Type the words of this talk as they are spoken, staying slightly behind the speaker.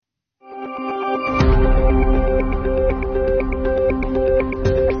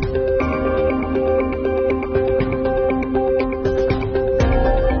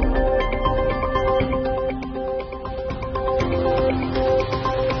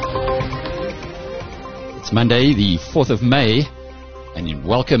It's Monday, the 4th of May, and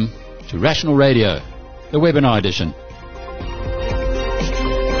welcome to Rational Radio, the webinar edition.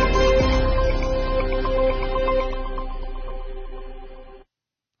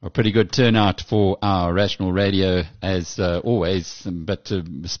 A pretty good turnout for our Rational Radio, as always, but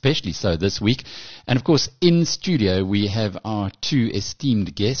especially so this week. And of course, in studio, we have our two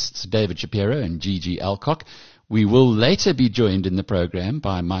esteemed guests, David Shapiro and Gigi Alcock. We will later be joined in the program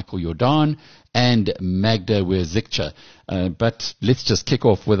by Michael Jordan and Magda Werzikcha. But let's just kick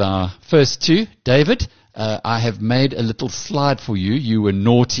off with our first two. David, I have made a little slide for you. You were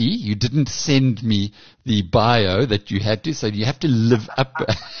naughty. You didn't send me the bio that you had to, so you have to live up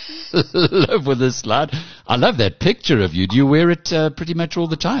live with this slide. I love that picture of you. Do you wear it pretty much all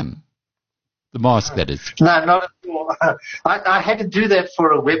the time? The mask, that is. No, not at all. I had to do that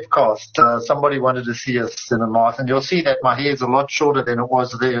for a webcast. Somebody wanted to see us in a mask, and you'll see that my hair is a lot shorter than it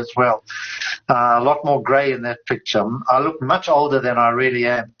was there as well. A lot more grey in that picture. I look much older than I really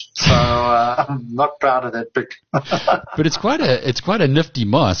am, so I'm not proud of that picture. But it's quite a nifty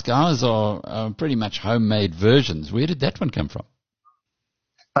mask. Ours are pretty much homemade versions. Where did that one come from?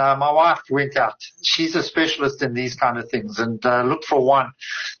 My wife went out. She's a specialist in these kind of things, and looked for one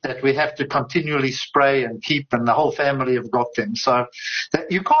that we have to continually spray and keep, and the whole family have got them. So that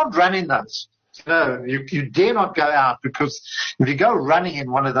you can't run in those. No, you dare not go out, because if you go running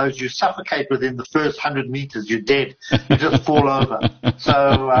in one of those, you suffocate within the first 100 meters. You're dead. You just fall over.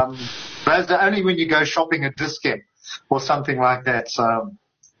 So those are only when you go shopping at Discount or something like that. So.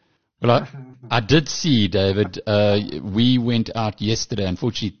 Well, I did see, David, we went out yesterday.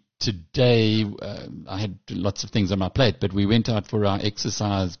 Unfortunately, today I had lots of things on my plate, but we went out for our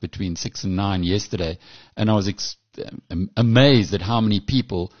exercise between 6 and 9 yesterday, and I was amazed at how many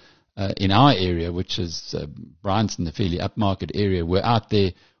people in our area, which is Bryanston, the fairly upmarket area, were out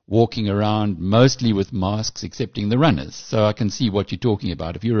there walking around, mostly with masks, excepting the runners. So I can see what you're talking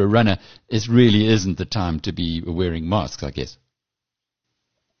about. If you're a runner, it really isn't the time to be wearing masks, I guess.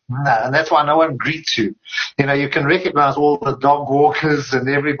 No, and that's why no one greets you. You know, you can recognize all the dog walkers and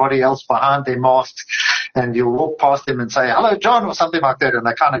everybody else behind their masks, and you'll walk past them and say, "Hello, John," or something like that, and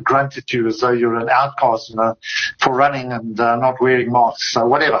they kind of grunt at you as though you're an outcast, you know, for running and not wearing masks. So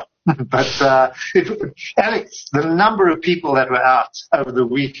whatever. But Alex, the number of people that were out over the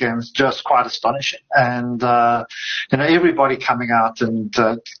weekend is just quite astonishing, and you know, everybody coming out and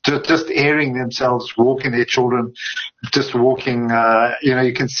just airing themselves, walking their children, just walking. You know,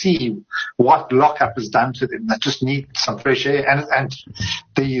 you can see what lockup has done to them. They just need some fresh air, and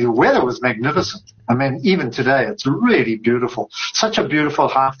the weather was magnificent. I mean, even today, it's really beautiful. Such a beautiful,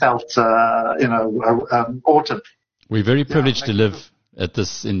 heartfelt, autumn. We're very privileged to live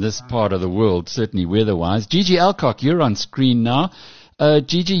in this part of the world, certainly weather-wise. Gigi Alcock, you're on screen now.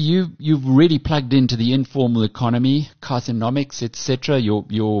 Gigi, you've really plugged into the informal economy, Carthonomics, etc.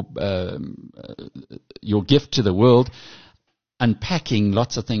 Your gift to the world, unpacking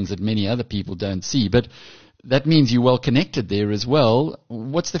lots of things that many other people don't see. But that means you're well connected there as well.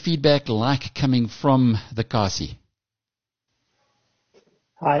 What's the feedback like coming from the Kasi?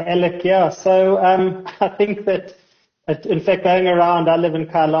 Hi, Alec. Yeah, so I think that. In fact, going around, I live in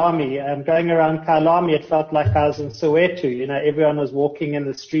Kailami. Going around Kailami, it felt like I was in Soweto. You know, everyone was walking in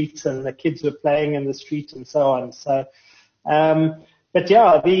the streets, and the kids were playing in the streets, and so on. So, but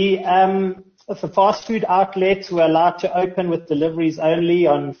yeah, the fast food outlets were allowed to open with deliveries only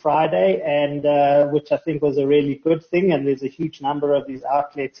on Friday, and which I think was a really good thing. And there's a huge number of these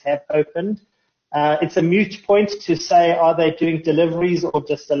outlets have opened. It's a moot point to say, are they doing deliveries or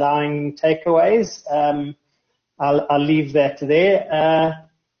just allowing takeaways? I'll leave that there.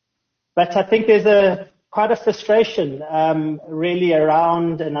 But I think there's quite a frustration really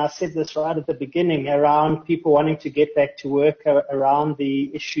around, and I said this right at the beginning, around people wanting to get back to work, around the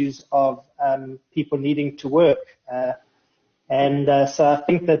issues of people needing to work. So I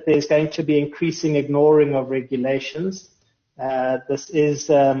think that there's going to be increasing ignoring of regulations. This is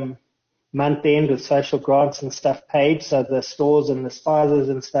month end with social grants and stuff paid, so the stores and the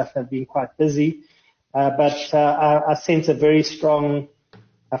spazas and stuff have been quite busy. But I sense a very strong,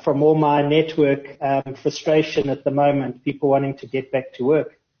 from all my network, frustration at the moment, people wanting to get back to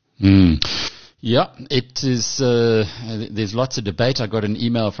work. Yeah, it is. There's lots of debate. I got an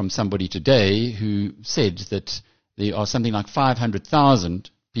email from somebody today who said that there are something like 500,000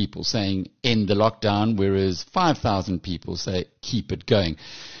 people saying end the lockdown, whereas 5,000 people say keep it going.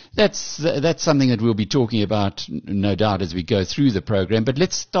 That's something that we'll be talking about, no doubt, as we go through the program. But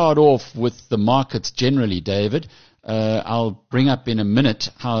let's start off with the markets generally, David. I'll bring up in a minute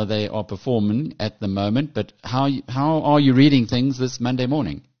how they are performing at the moment. But how are you reading things this Monday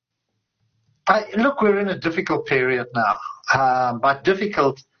morning? Look, we're in a difficult period now. But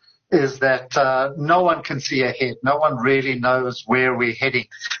difficult is that no one can see ahead. No one really knows where we're heading.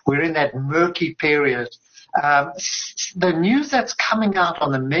 We're in that murky period. The news that's coming out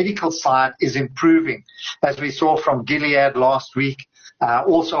on the medical side is improving, as we saw from Gilead last week.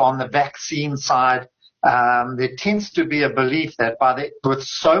 Also on the vaccine side, there tends to be a belief that with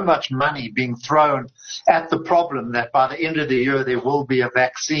so much money being thrown at the problem, that by the end of the year there will be a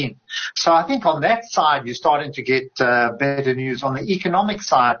vaccine. So I think on that side you're starting to get better news. On the economic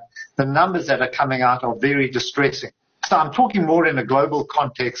side, the numbers that are coming out are very distressing. So I'm talking more in a global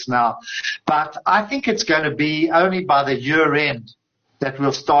context now, but I think it's going to be only by the year end that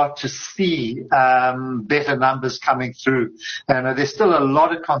we'll start to see better numbers coming through. And there's still a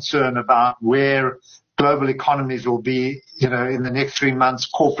lot of concern about where global economies will be, in the next 3 months,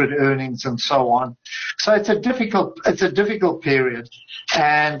 corporate earnings and so on. So it's a difficult period.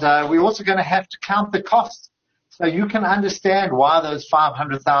 And we're also going to have to count the costs. So you can understand why those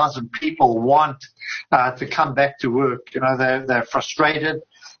 500,000 people want to come back to work. They're frustrated.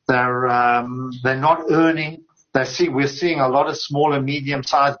 They're not earning. We're seeing a lot of small and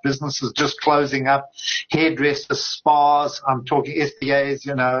medium-sized businesses just closing up. Hairdressers, spas. I'm talking SPAs,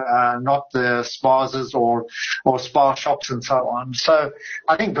 not the spas or spa shops and so on. So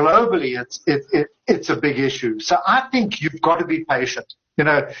I think globally it's a big issue. So I think you've got to be patient.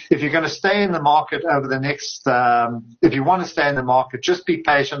 If you're going to stay in the market over the next, if you want to stay in the market, just be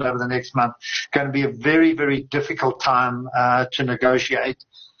patient over the next month. It's going to be a very, very difficult time to negotiate.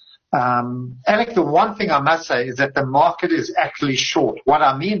 Alec, the one thing I must say is that the market is actually short. What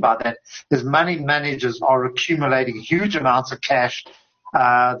I mean by that is money managers are accumulating huge amounts of cash.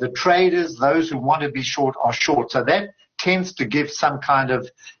 The traders, those who want to be short, are short. So that tends to give some kind of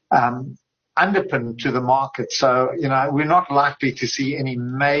underpin to the market. So, we're not likely to see any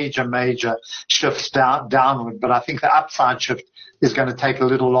major shifts downward, but I think the upside shift is going to take a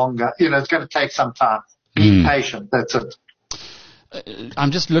little longer. It's going to take some time. Be patient. That's it.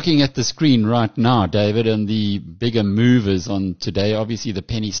 I'm just looking at the screen right now, David, and the bigger movers on today. Obviously, the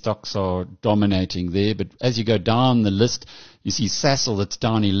penny stocks are dominating there, but as you go down the list, you see Sasol that's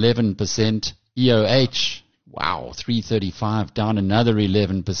down 11%, EOH, wow, 335, down another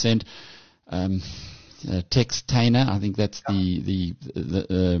 11%. Textainer, I think that's the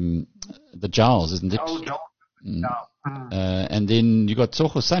Giles, isn't it? Oh, no. And then you got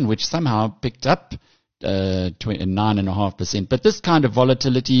Tsogo Sun, which somehow picked up 9.5%. But this kind of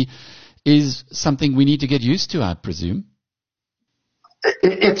volatility is something we need to get used to, I presume.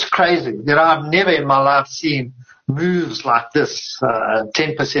 It's crazy. I've never in my life seen moves like this,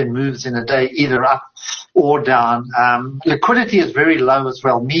 10% moves in a day, either up or down. Liquidity is very low as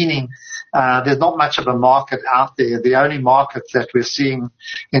well, meaning there's not much of a market out there. The only markets that we're seeing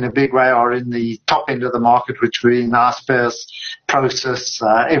in a big way are in the top end of the market, which we're in Naspers, Process,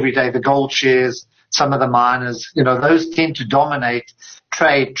 every day, the gold shares, some of the miners, those tend to dominate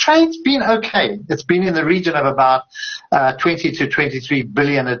trade. Trade's been okay. It's been in the region of about 20 to 23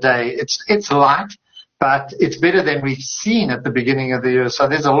 billion a day. It's light, but it's better than we've seen at the beginning of the year. So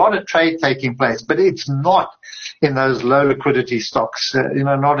there's a lot of trade taking place, but it's not in those low liquidity stocks,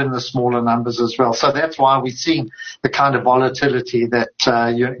 not in the smaller numbers as well. So that's why we're seeing the kind of volatility that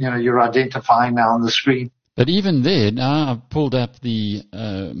you're identifying now on the screen. But even there, now I've pulled up the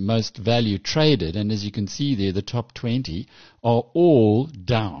most value traded, and as you can see there, the top 20 are all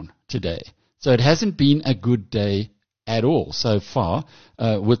down today. So it hasn't been a good day at all so far,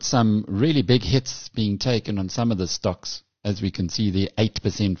 with some really big hits being taken on some of the stocks, as we can see there,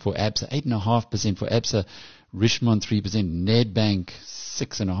 8% for ABSA, 8.5% for ABSA, Richmond 3%, Nedbank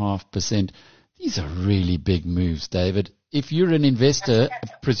 6.5%. These are really big moves, David. If you're an investor,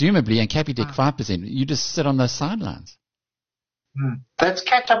 presumably, and Capitec 5%, you just sit on those sidelines. Let's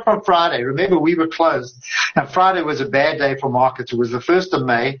catch up on Friday. Remember, we were closed, and Friday was a bad day for markets. It was the 1st of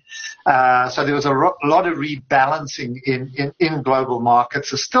May, so there was a lot of rebalancing in global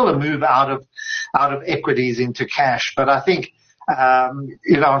markets. There's still a move out of equities into cash, but I think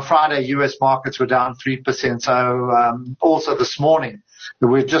on Friday, U.S. markets were down 3%. So also this morning,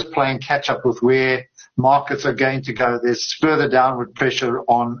 we're just playing catch up with where markets are going to go. There's further downward pressure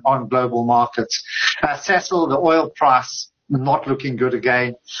on global markets. Sasol, the oil price, not looking good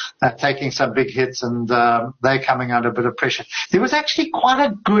again, taking some big hits, and they're coming under a bit of pressure. There was actually quite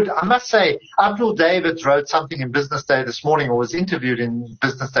a good, I must say, Abdul Davids wrote something in Business Day this morning, or was interviewed in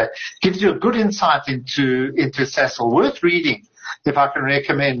Business Day. Gives you a good insight into Sasol. Worth reading, if I can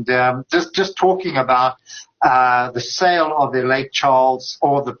recommend. Just talking about the sale of the Lake Charles,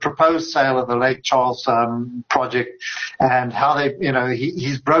 or the proposed sale of the Lake Charles project, and how they,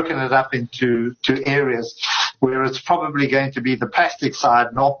 he's broken it up into areas where it's probably going to be the plastic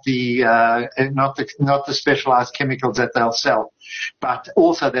side, not the specialized chemicals that they'll sell. But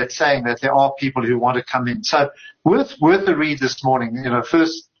also they're saying that there are people who want to come in. So worth a read this morning.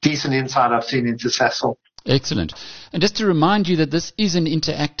 First decent insight I've seen into Sasol. Excellent. And just to remind you that this is an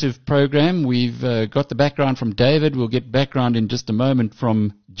interactive program. We've got the background from David. We'll get background in just a moment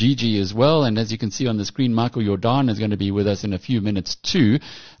from Gigi as well. And as you can see on the screen, Michael Jordan is going to be with us in a few minutes too.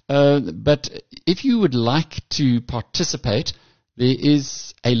 But if you would like to participate, there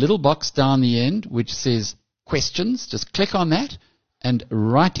is a little box down the end which says questions. Just click on that and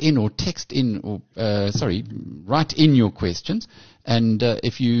write in or text in, write in your questions. And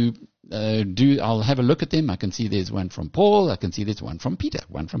if you I'll have a look at them. I can see there's one from Paul. I can see there's one from Peter,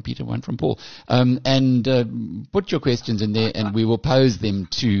 one from Paul. Put your questions in there and we will pose them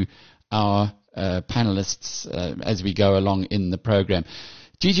to our panelists as we go along in the program.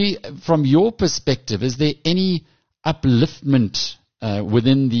 Gigi, from your perspective, is there any upliftment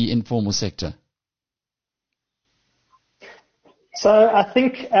within the informal sector? So I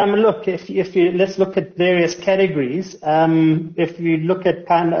think, look, if you let's look at various categories. If you look at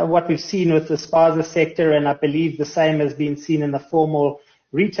kind of what we've seen with the spaza sector, and I believe the same has been seen in the formal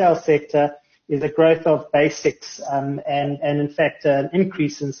retail sector, is a growth of basics, and in fact an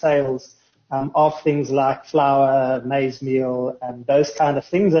increase in sales of things like flour, maize meal, and those kind of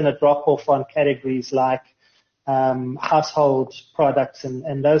things, and a drop off on categories like household products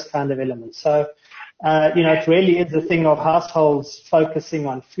and those kind of elements. So it really is a thing of households focusing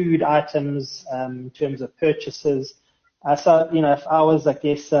on food items in terms of purchases. So if I was, I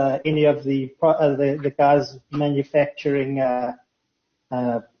guess, any of the guys manufacturing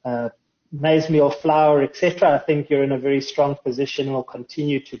maize meal, flour, etc., I think you're in a very strong position and will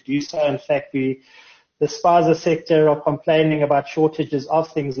continue to do so. In fact, the spaza sector are complaining about shortages of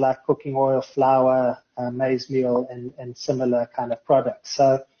things like cooking oil, flour, maize meal, and similar kind of products.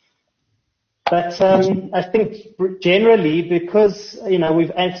 So. But I think generally, because in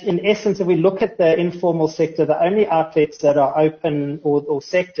essence, if we look at the informal sector, the only outlets that are open or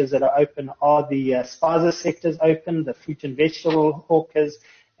sectors that are open are the spaza sectors open, the fruit and vegetable hawkers,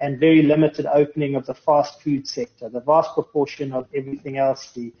 and very limited opening of the fast food sector. The vast proportion of everything else,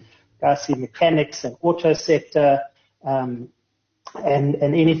 the mechanics and auto sector, and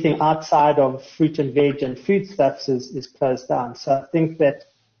anything outside of fruit and veg and foodstuffs is closed down. So I think that.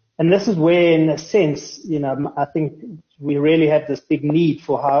 And this is where, in a sense, I think we really have this big need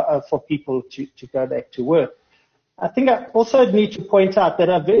for people to go back to work. I think I also need to point out that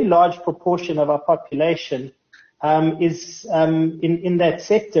a very large proportion of our population is in that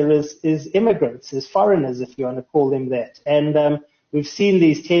sector is immigrants, is foreigners, if you want to call them that. And we've seen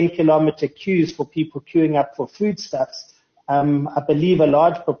these 10-kilometer queues for people queuing up for foodstuffs. I believe a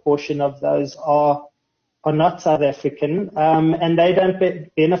large proportion of those are not South African, and they don't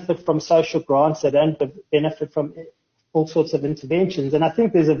benefit from social grants. They don't benefit from all sorts of interventions. And I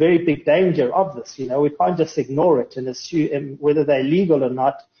think there's a very big danger of this. We can't just ignore it and assume whether they're legal or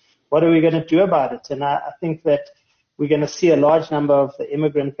not. What are we going to do about it? And I think that we're going to see a large number of the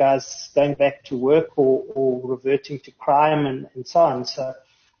immigrant guys going back to work or reverting to crime and so on. So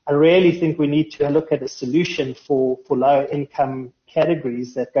I really think we need to look at a solution for low income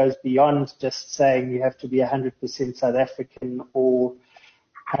categories that goes beyond just saying you have to be 100% South African or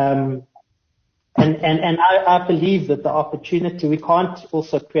and I believe that the opportunity, we can't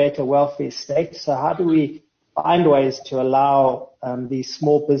also create a welfare state. So how do we find ways to allow these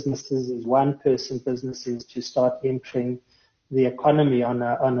small businesses, these one-person businesses, to start entering the economy on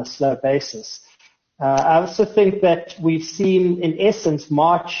a slow basis? I also think that we've seen, in essence,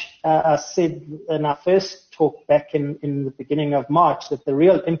 March, I said in our first talk back in the beginning of March, that the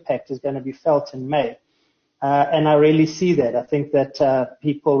real impact is going to be felt in May. And I really see that. I think that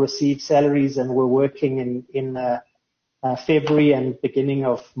people received salaries and were working in February and beginning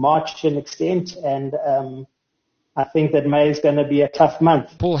of March to an extent. And I think that May is going to be a tough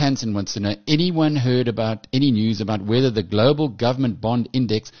month. Paul Hansen wants to know, anyone heard about any news about whether the global government bond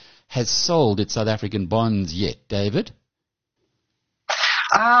index has sold its South African bonds yet, David?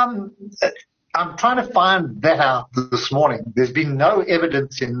 I'm trying to find that out this morning. There's been no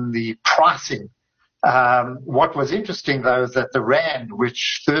evidence in the pricing. What was interesting, though, is that the Rand,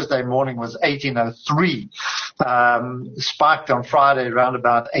 which Thursday morning was 1803, spiked on Friday around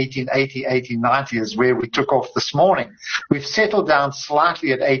about 1880, 1890 is where we took off this morning. We've settled down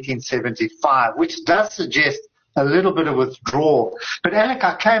slightly at 1875, which does suggest a little bit of withdrawal. But Alec,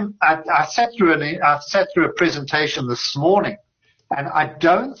 I sat through a presentation this morning, and I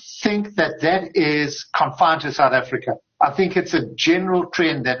don't think that is confined to South Africa. I think it's a general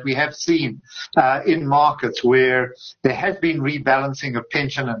trend that we have seen in markets where there has been rebalancing of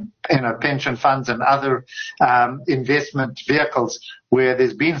pension funds and other investment vehicles, where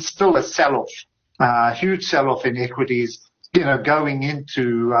there's been still a sell-off, huge sell-off in equities, going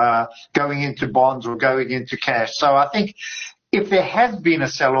into bonds or going into cash. So I think if there has been a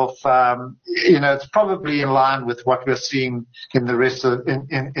sell-off, it's probably in line with what we're seeing in the rest of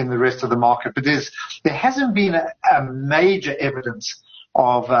the market. But there hasn't been a major evidence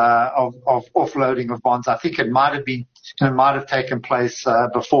of offloading of bonds. I think it might have taken place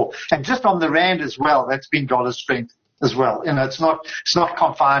before. And just on the rand as well, that's been dollar strength as well. It's not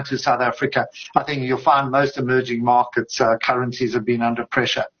confined to South Africa. I think you'll find most emerging markets currencies have been under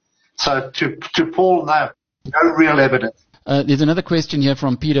pressure. So to Paul, no real evidence. There's another question here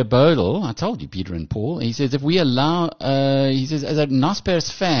from Peter Bodel. I told you, Peter and Paul. He says, if we allow, as a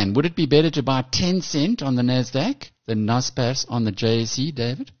Naspers fan, would it be better to buy Tencent on the NASDAQ than Naspers on the JSE,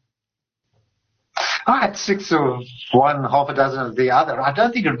 David? I had 6 of one, half a dozen of the other. I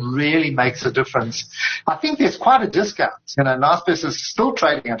don't think it really makes a difference. I think there's quite a discount. Naspers is still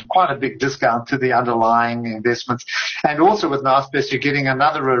trading at quite a big discount to the underlying investments. And also with Naspers, you're getting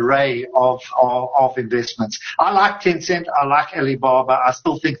another array of investments. I like Tencent. I like Alibaba. I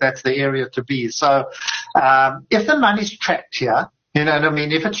still think that's the area to be. So, if the money's trapped here,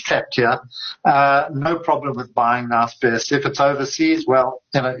 if it's trapped here, no problem with buying Naspers. If it's overseas, well,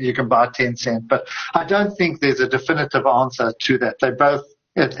 you can buy Tencent. But I don't think there's a definitive answer to that. They both,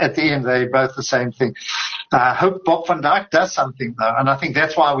 at the end, they're both the same thing. I hope Bob van Dijk does something, though. And I think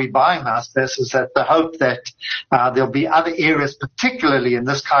that's why we're buying Naspers, is that the hope that there'll be other areas, particularly in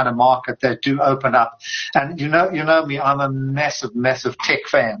this kind of market, that do open up. And you know me, I'm a massive, massive tech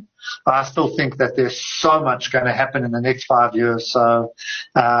fan. I still think that there's so much going to happen in the next 5 years. So,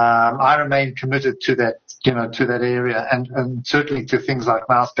 I remain committed to that, to that area and certainly to things like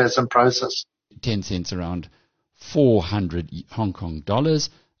Naspers and Process. 10 cents around 400 Hong Kong dollars.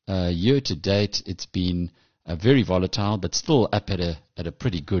 Year to date, it's been very volatile, but still up at a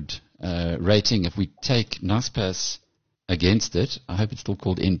pretty good rating. If we take Naspers against it, I hope it's still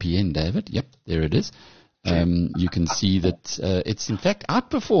called NPN, David. Yep, there it is. You can see that it's in fact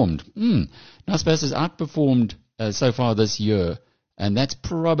outperformed. Naspers has outperformed so far this year, and that's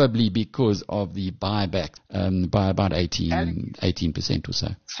probably because of the buyback by about 18% or so.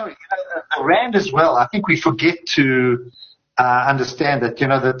 Sorry, the rand as well. I think we forget to understand that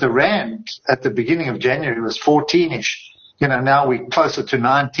that the rand at the beginning of January was 14-ish. Now we're closer to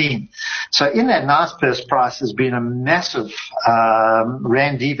 19. So in that Naspers price has been a massive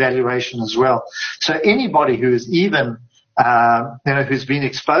rand devaluation as well. So anybody who is even who's been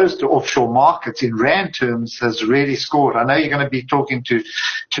exposed to offshore markets in rand terms has really scored. I know you're going to be talking to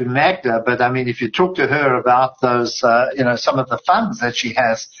Magda, but I mean, if you talk to her about those, some of the funds that she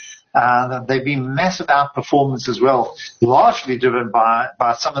has, they've been massive outperformance as well, largely driven by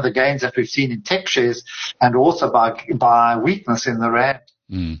some of the gains that we've seen in tech shares and also by weakness in the rand.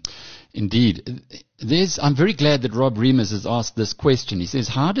 Indeed. I'm very glad that Rob Remus has asked this question. He says,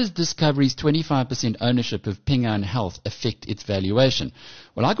 how does Discovery's 25% ownership of Ping An Health affect its valuation?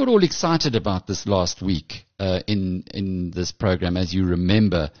 Well, I got all excited about this last week in this program, as you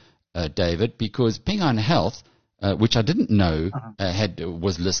remember, David, because Ping An Health, which I didn't know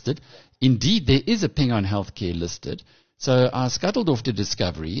was listed. Indeed, there is a Ping An Healthcare listed. So I scuttled off to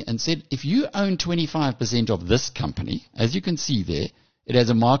Discovery and said, if you own 25% of this company, as you can see there, it has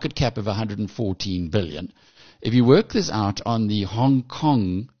a market cap of 114 billion. If you work this out on the Hong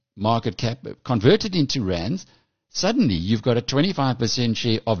Kong market cap, converted into rands, suddenly you've got a 25%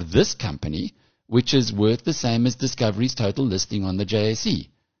 share of this company, which is worth the same as Discovery's total listing on the JSE.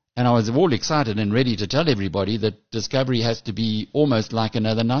 And I was all excited and ready to tell everybody that Discovery has to be almost like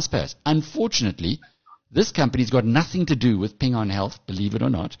another Naspers. Unfortunately, this company's got nothing to do with Ping An Health, believe it or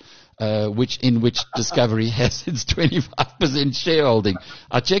not, which Discovery has its 25% shareholding.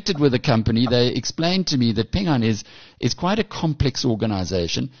 I checked it with the company. They explained to me that Ping An is quite a complex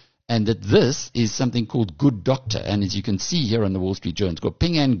organization, and that this is something called Good Doctor. And as you can see here on the Wall Street Journal, it's called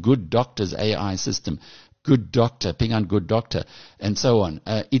Ping An Good Doctor's AI system. Good Doctor, Ping An Good Doctor, and so on.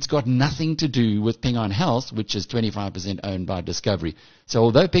 It's got nothing to do with Ping An Health, which is 25% owned by Discovery. So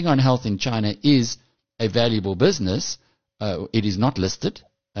although Ping An Health in China is a valuable business, it is not listed,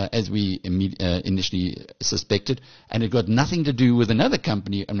 as we initially suspected, and it got nothing to do with another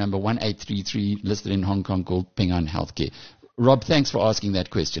company, number 1833, listed in Hong Kong, called Ping An Healthcare. Rob, thanks for asking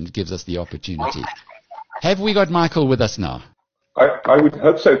that question. It gives us the opportunity. Have we got Michael with us now? I would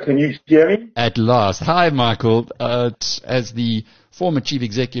hope so. Can you hear me? At last. Hi, Michael. As the former chief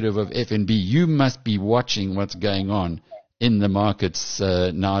executive of FNB, you must be watching what's going on in the markets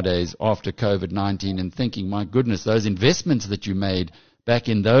nowadays after COVID-19 and thinking, my goodness, those investments that you made back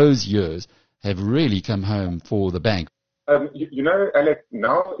in those years have really come home for the bank. Alec,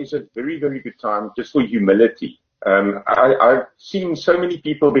 now is a very, very good time just for humility. I've seen so many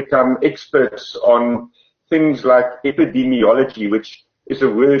people become experts on things like epidemiology, which is a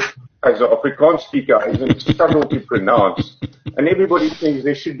word as an Afrikaans speaker I struggle to pronounce. And everybody thinks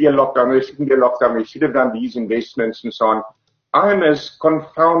there should be a lockdown, there shouldn't be a lockdown, they should have done these investments and so on. I am as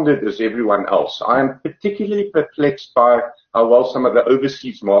confounded as everyone else. I am particularly perplexed by how well some of the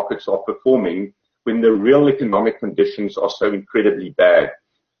overseas markets are performing when the real economic conditions are so incredibly bad.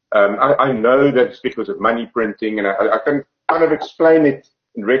 I know that it's because of money printing, and I can kind of explain it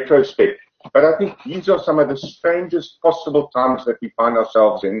in retrospect. But I think these are some of the strangest possible times that we find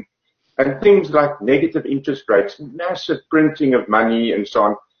ourselves in. And things like negative interest rates, massive printing of money and so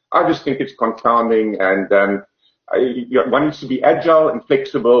on, I just think it's confounding. And one needs to be agile and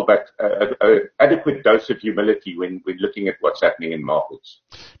flexible, but an adequate dose of humility when looking at what's happening in markets.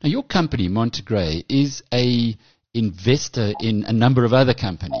 Now, your company, Montegray, is a investor in a number of other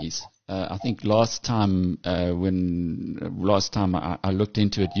companies. I think last time I looked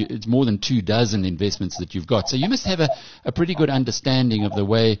into it, it's more than 24 investments that you've got. So you must have a pretty good understanding of the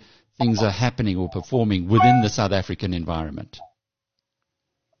way things are happening or performing within the South African environment.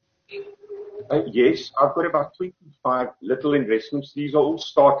 Yes, I've got about 25 little investments. These are all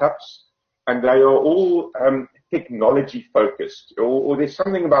startups, and they are all technology focused, or there's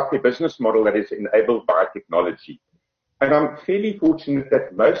something about their business model that is enabled by technology. And I'm fairly fortunate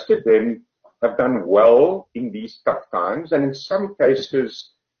that most of them have done well in these tough times, and in some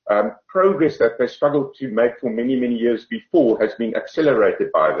cases, progress that they struggled to make for many, many years before has been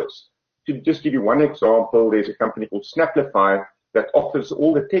accelerated by this. To just give you one example, there's a company called Snaplify that offers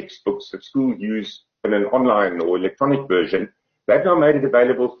all the textbooks that schools use in an online or electronic version. They've now made it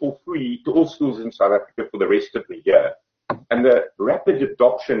available for free to all schools in South Africa for the rest of the year. And the rapid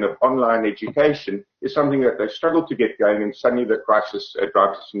adoption of online education is something that they struggle to get going, and suddenly the crisis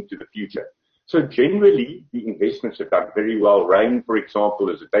drives us into the future. So generally, the investments have done very well. Rain, for example,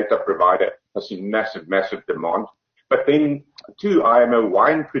 as a data provider, has seen massive, massive demand. But then, too, I am a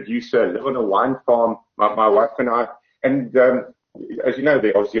wine producer, I live on a wine farm, my wife and I, and as you know,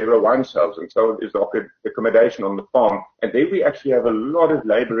 there are 0 wine sales, and so is the accommodation on the farm. And there we actually have a lot of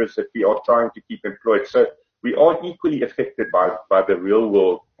laborers that we are trying to keep employed. So we are equally affected by the real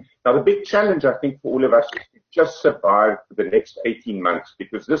world. Now, the big challenge, I think, for all of us is to just survive for the next 18 months,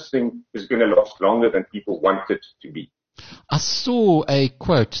 because this thing is going to last longer than people want it to be. I saw a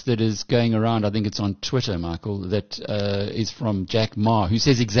quote that is going around, I think it's on Twitter, Michael, that is from Jack Ma, who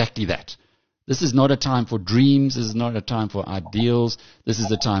says exactly that. This is not a time for dreams. This is not a time for ideals. This is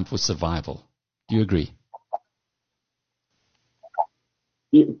a time for survival. Do you agree?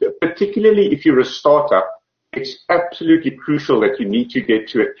 Particularly if you're a startup, it's absolutely crucial that you need to get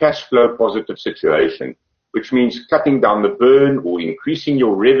to a cash flow positive situation, which means cutting down the burn or increasing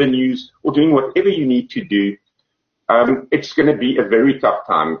your revenues or doing whatever you need to do. It's going to be a very tough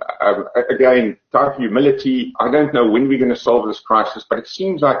time. Again, type of humility. I don't know when we're going to solve this crisis, but it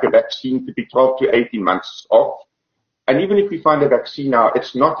seems like a vaccine could be 12 to 18 months off. And even if we find a vaccine now,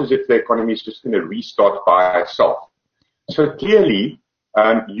 it's not as if the economy is just going to restart by itself. So clearly,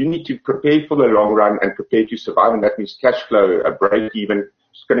 you need to prepare for the long run and prepare to survive, and that means cash flow, a break even.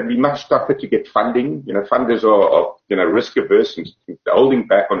 It's going to be much tougher to get funding. Funders are risk averse and holding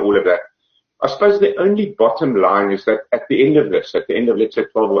back on all of that. I suppose the only bottom line is that at the end of this, let's say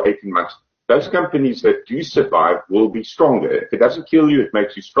 12 or 18 months, those companies that do survive will be stronger. If it doesn't kill you, it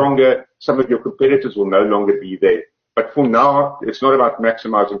makes you stronger. Some of your competitors will no longer be there. But for now, it's not about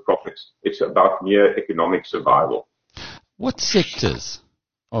maximizing profits. It's about mere economic survival. What sectors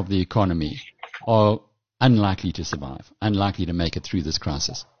of the economy are unlikely to survive, unlikely to make it through this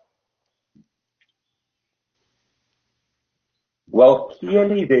crisis? Well,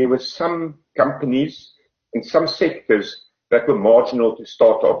 clearly there were some companies in some sectors that were marginal to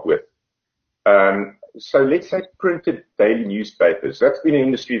start off with. So let's say printed daily newspapers. That's been an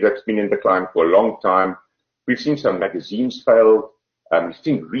industry that's been in decline for a long time. We've seen some magazines fail. We've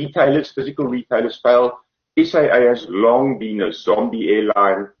seen retailers, physical retailers fail. SAA has long been a zombie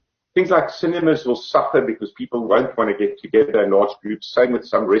airline. Things like cinemas will suffer because people won't want to get together in large groups. Same with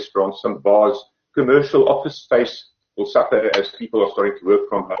some restaurants, some bars. Commercial office space will suffer as people are starting to work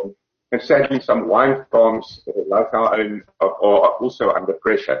from home. And sadly, some wine farms like our own are also under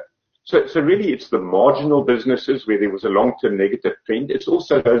pressure. So really it's the marginal businesses where there was a long-term negative trend. It's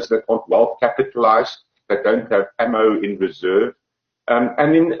also those that aren't well capitalized, that don't have ammo in reserve.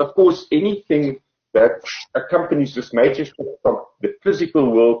 And then, of course, anything that accompanies this major shift from the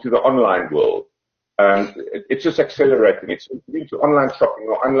physical world to the online world. It's just accelerating. It's moving to online shopping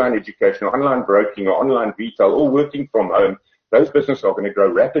or online education or online broking or online retail, all working from home. Those businesses are going to grow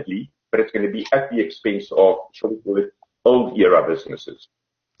rapidly, but it's going to be at the expense of, shall we call it, old era businesses.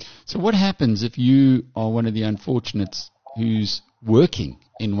 So what happens if you are one of the unfortunates who's working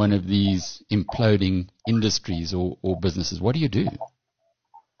in one of these imploding industries or businesses? What do you do?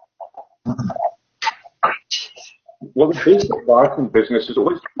 Well, the best advice in business is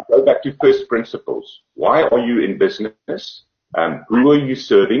always go back to first principles. Why are you in business? Who are you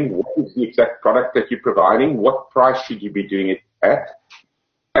serving? What is the exact product that you're providing? What price should you be doing it at?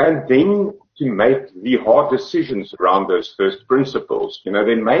 And then to make the hard decisions around those first principles. You know,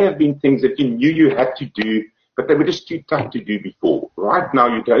 there may have been things that you knew you had to do, but they were just too tough to do before. Right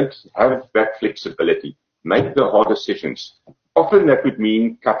now, you don't have that flexibility. Make the hard decisions. Often that would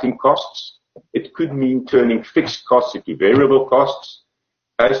mean cutting costs. It could mean turning fixed costs into variable costs.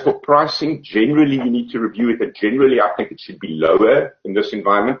 As for pricing, generally you need to review it, and generally I think it should be lower in this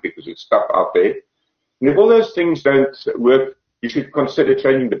environment because it's tough out there. And if all those things don't work, you should consider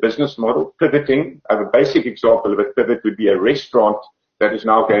changing the business model, pivoting. A basic example of a pivot would be a restaurant that is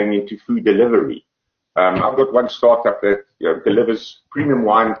now going into food delivery. I've got one startup that delivers premium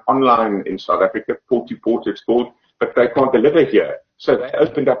wine online in South Africa, Port to Port it's called, but they can't deliver here. So they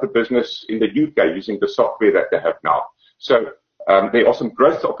opened up a business in the UK using the software that they have now. So there are some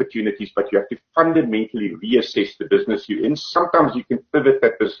growth opportunities, but you have to fundamentally reassess the business you're in. Sometimes you can pivot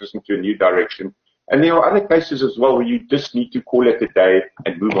that business into a new direction. And there are other cases as well where you just need to call it a day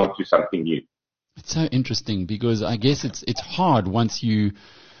and move on to something new. It's so interesting because I guess it's hard once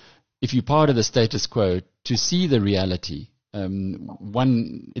if you're part of the status quo, to see the reality.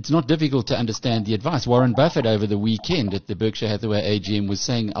 It's not difficult to understand the advice. Warren Buffett over the weekend at the Berkshire Hathaway AGM was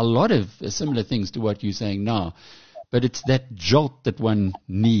saying a lot of similar things to what you're saying now. But it's that jolt that one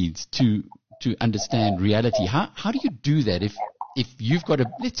needs to understand reality. How do you do that if you've got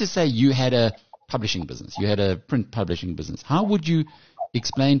let's just say you had a publishing business, you had a print publishing business. How would you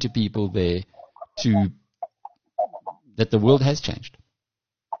explain to people there that the world has changed?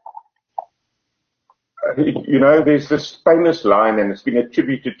 You know, there's this famous line, and it's been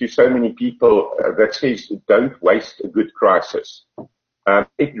attributed to so many people, that says, don't waste a good crisis.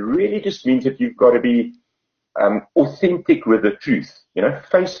 It really just means that you've got to be authentic with the truth. You know,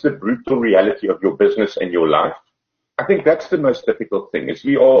 face the brutal reality of your business and your life. I think that's the most difficult thing, is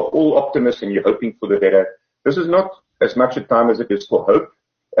we are all optimists and you're hoping for the better. This is not as much a time as it is for hope,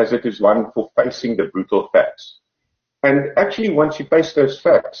 as it is one for facing the brutal facts. And actually, once you face those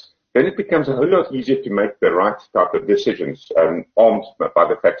facts, then it becomes a whole lot easier to make the right type of decisions, armed by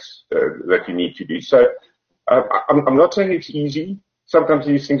the facts that you need to do. So I'm not saying it's easy. Sometimes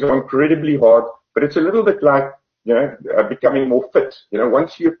these things are incredibly hard, but it's a little bit like, you know, becoming more fit. You know,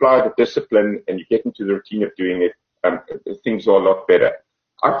 once you apply the discipline and you get into the routine of doing it, things are a lot better.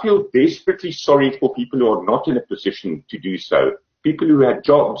 I feel desperately sorry for people who are not in a position to do so, people who had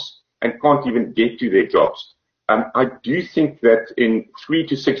jobs and can't even get to their jobs. I do think that in 3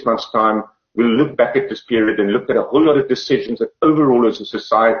 to 6 months' time, we'll look back at this period and look at a whole lot of decisions that overall as a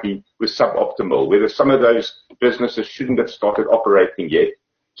society were suboptimal, whether some of those businesses shouldn't have started operating yet.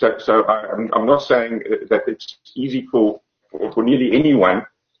 So I'm not saying that it's easy for nearly anyone,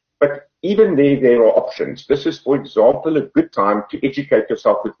 but even there are options. This is, for example, a good time to educate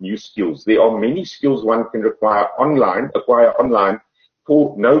yourself with new skills. There are many skills one can acquire online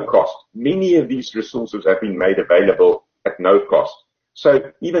for no cost. Many of these resources have been made available at no cost.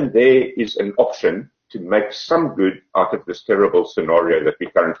 So even there is an option to make some good out of this terrible scenario that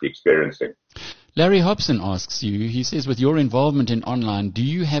we're currently experiencing. Larry Hobson asks you, he says, with your involvement in online, do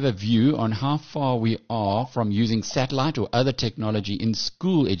you have a view on how far we are from using satellite or other technology in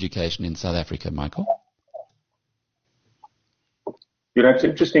school education in South Africa, Michael? You know, it's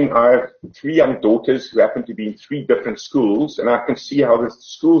interesting. I have 3 young daughters who happen to be in 3 different schools, and I can see how the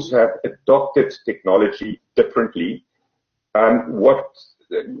schools have adopted technology differently. My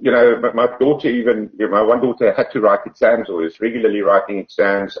daughter my one daughter had to write exams or is regularly writing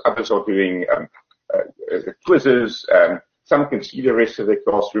exams. Others are doing quizzes. Some can see the rest of their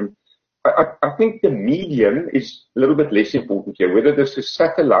classroom. I think the medium is a little bit less important here, whether this is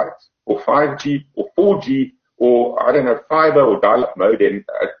satellite or 5G or 4G or, I don't know, fiber or dial-up modem.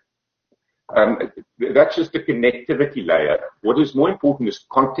 That's just the connectivity layer. What is more important is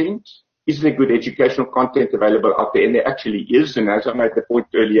content. Is there good educational content available out there? And there actually is. And as I made the point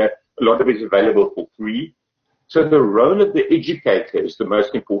earlier, A lot of it is available for free. So the role of the educator is the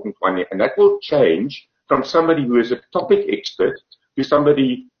most important one, and that will change from somebody who is a topic expert to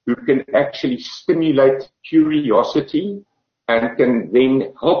somebody who can actually stimulate curiosity and can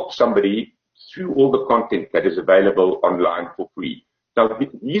then help somebody through all the content that is available online for free. Now,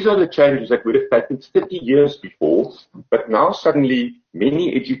 these are the changes that would have taken 30 years before, but now suddenly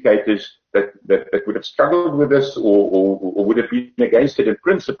many educators that would have struggled with this or would have been against it in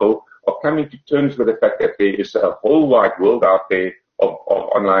principle are coming to terms with the fact that there is a whole wide world out there of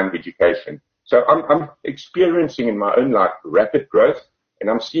online education. So I'm experiencing in my own life rapid growth, and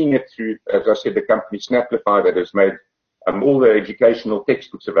I'm seeing it through, as I said, the company Snaplify that has made all the educational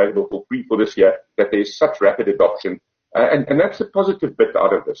textbooks available for free for this year, that there's such rapid adoption. And that's a positive bit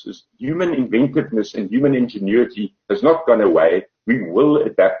out of this, is human inventiveness and human ingenuity has not gone away. We will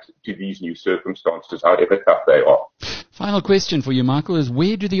adapt to these new circumstances, however tough they are. Final question for you, Michael, is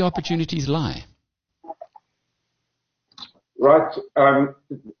where do the opportunities lie? Right.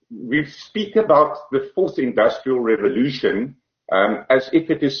 We speak about the fourth industrial revolution as if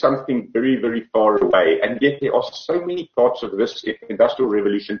it is something very, very far away. And yet there are so many parts of this industrial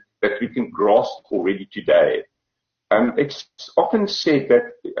revolution that we can grasp already today. It's often said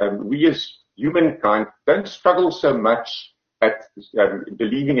that we as humankind don't struggle so much at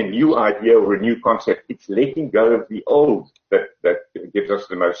believing a new idea or a new concept. It's letting go of the old that gives us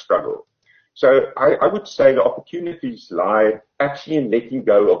the most struggle. So I would say the opportunities lie actually in letting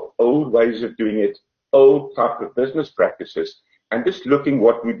go of old ways of doing it, old type of business practices, and just looking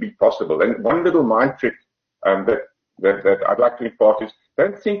what would be possible. And one little mind trick that I'd like to impart is,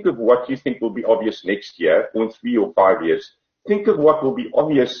 don't think of what you think will be obvious next year or in 3 or 5 years. Think of what will be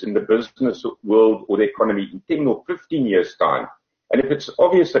obvious in the business world or the economy in 10 or 15 years' time. And if it's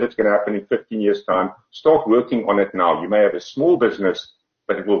obvious that it's going to happen in 15 years' time, start working on it now. You may have a small business,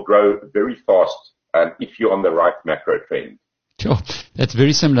 but it will grow very fast if you're on the right macro trend. Sure. That's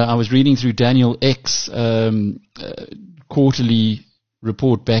very similar. I was reading through Daniel Eck's quarterly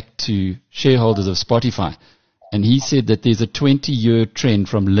report back to shareholders of Spotify, and he said that there's a 20-year trend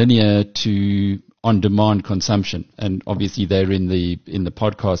from linear to on-demand consumption, and obviously they're in the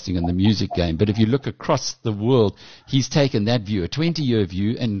podcasting and the music game. But if you look across the world, he's taken that view, a 20-year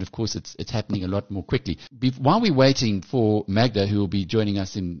view, and of course it's happening a lot more quickly. While we're waiting for Magda, who will be joining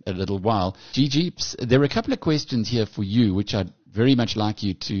us in a little while, Gigi, there are a couple of questions here for you, which I'd very much like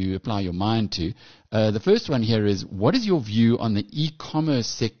you to apply your mind to. The first one here is, what is your view on the e-commerce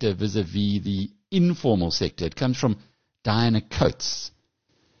sector vis-a-vis the informal sector? It comes from Diana Coates.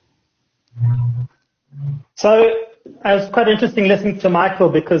 So it was quite interesting listening to Michael,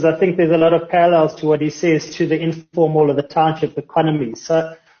 because I think there's a lot of parallels to what he says to the informal or the township economy.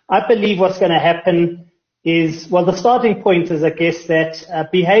 So I believe what's going to happen is, well, the starting point is, I guess, that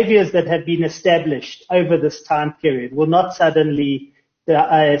behaviors that have been established over this time period will not suddenly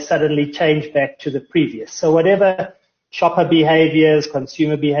change back to the previous. So whatever shopper behaviors,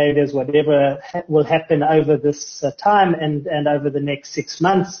 consumer behaviors, whatever will happen over this time and over the next 6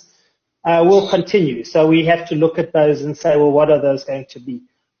 months will continue. So we have to look at those and say, well, what are those going to be?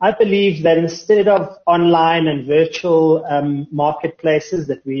 I believe that instead of online and virtual marketplaces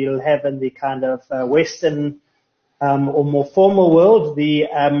that we'll have in the kind of Western or more formal world, the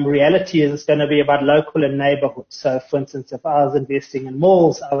reality is going to be about local and neighborhoods. So, for instance, if I was investing in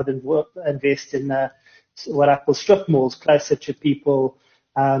malls, I would invest in what I call strip malls closer to people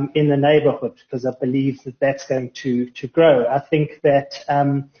in the neighborhood, because I believe that that's going to grow. I think that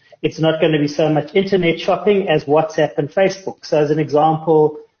it's not going to be so much internet shopping as WhatsApp and Facebook. So, as an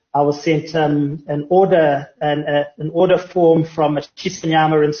example, I was sent an order form from a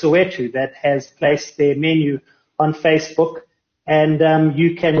Sygnia in Soweto that has placed their menu on Facebook, and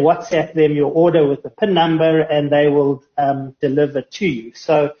you can WhatsApp them your order with the PIN number, and they will deliver to you.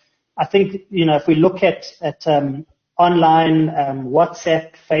 So I think, if we look at online,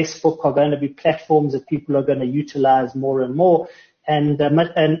 WhatsApp, Facebook are going to be platforms that people are going to utilize more and more. And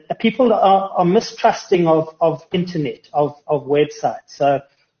people are mistrusting of internet, of websites.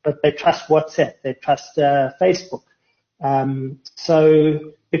 But they trust WhatsApp, they trust Facebook.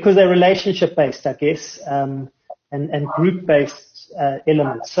 So because they're relationship based, I guess, and group based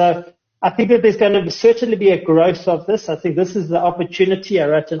elements. So I think that there's going to certainly be a growth of this. I think this is the opportunity. I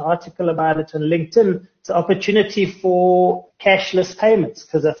wrote an article about it on LinkedIn. It's an opportunity for cashless payments,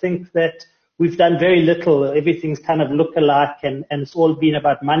 because I think that we've done very little. Everything's kind of look-alike, and it's all been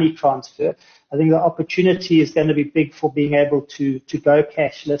about money transfer. I think the opportunity is going to be big for being able to go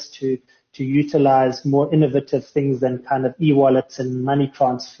cashless, to utilize more innovative things than kind of e-wallets and money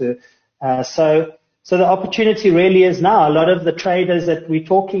transfer. So So the opportunity really is now. A lot of the traders that we're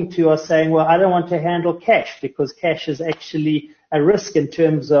talking to are saying, well, I don't want to handle cash because cash is actually a risk in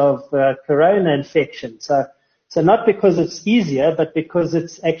terms of corona infection. So not because it's easier, but because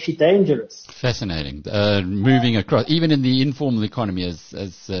it's actually dangerous. Fascinating. Moving across, even in the informal economy, as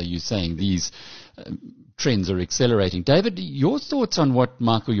you're saying, these trends are accelerating. David, your thoughts on what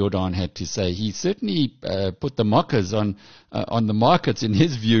Michael Jordan had to say? He certainly put the mockers on the markets in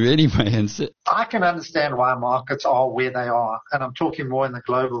his view anyway. And I can understand why markets are where they are, and I'm talking more in the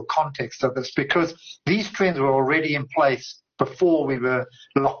global context of this, because these trends were already in place before we were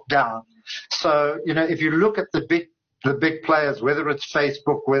locked down. So, if you look at the big players, whether it's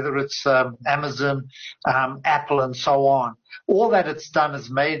Facebook, whether it's Amazon, Apple, and so on, all that it's done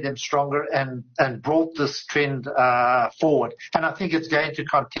is made them stronger and brought this trend forward. And I think it's going to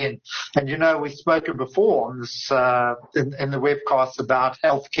continue. And we've spoken before on this in the webcast about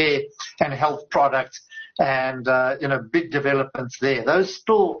healthcare and health products and big developments there. Those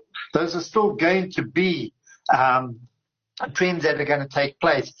are still going to be trends that are going to take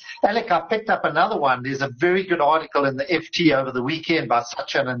place. Alec, I picked up another one. There's a very good article in the FT over the weekend by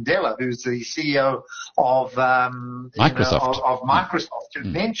Satya Nadella, who's the CEO of Microsoft, who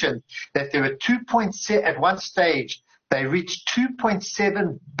mentioned that there were 2.7 at one stage. They reached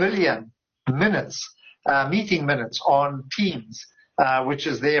 2.7 billion minutes, meeting minutes on Teams, which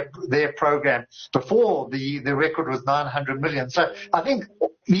is their program. Before the record was 900 million. So I think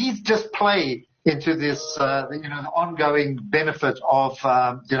these just play into this, the ongoing benefit of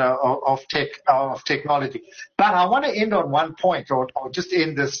technology. But I want to end on one point, or just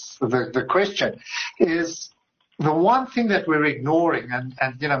end the question, is the one thing that we're ignoring, and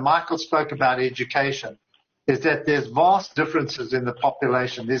Michael spoke about education, is that there's vast differences in the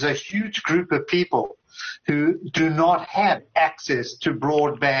population. There's a huge group of people who do not have access to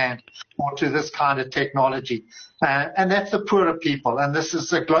broadband or to this kind of technology. And that's the poorer people. And this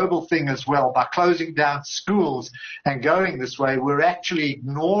is a global thing as well. By closing down schools and going this way, we're actually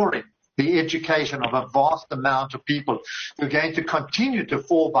ignoring the education of a vast amount of people who are going to continue to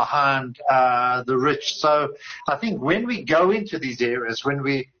fall behind the rich. So I think when we go into these areas, when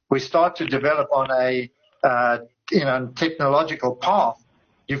we start to develop on a technological path,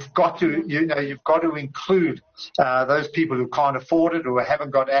 you've got to include those people who can't afford it or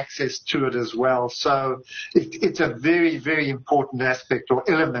haven't got access to it as well. So it's a very, very important aspect or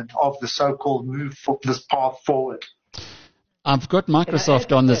element of the so-called move for this path forward. I've got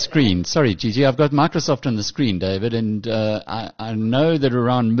Microsoft on the screen. Sorry, Gigi, I've got Microsoft on the screen, David, and I know that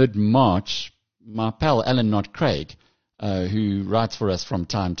around mid-March, my pal Alan Not Craig, who writes for us from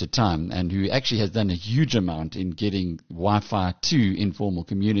time to time and who actually has done a huge amount in getting Wi-Fi to informal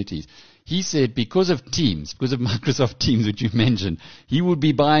communities. He said because of Microsoft Teams, which you mentioned, he would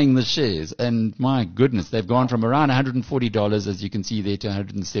be buying the shares. And my goodness, they've gone from around $140, as you can see there, to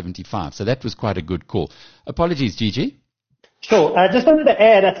 $175. So that was quite a good call. Apologies, Gigi. Sure. I just wanted to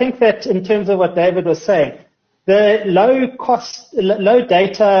add, I think that in terms of what David was saying, the low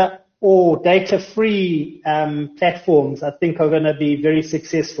data or data-free platforms, I think, are going to be very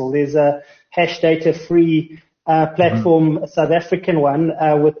successful. There's a hash data-free platform, a South African one,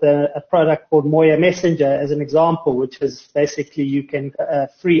 with a product called Moya Messenger as an example, which is basically you can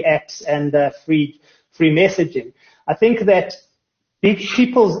free apps and free messaging. I think that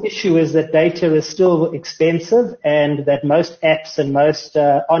people's issue is that data is still expensive and that most apps and most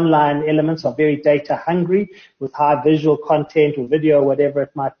online elements are very data hungry with high visual content or video or whatever it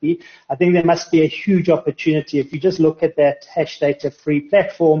might be. I think there must be a huge opportunity. If you just look at that hash data free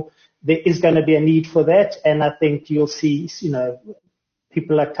platform, there is going to be a need for that. And I think you'll see,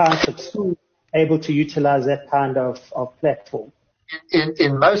 people like township schools able to utilize that kind of platform.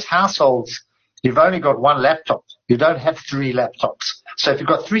 In most households, you've only got one laptop. You don't have three laptops. So if you've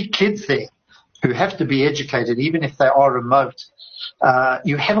got three kids there who have to be educated, even if they are remote,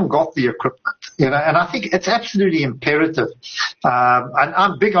 you haven't got the equipment, and I think it's absolutely imperative. And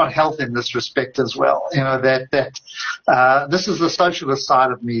I'm big on health in this respect as well, that this is the socialist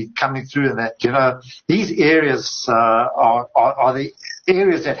side of me coming through, that, these areas are the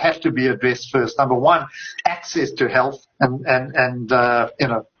areas that have to be addressed first. Number one, access to health and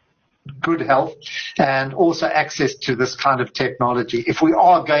good health, and also access to this kind of technology. If we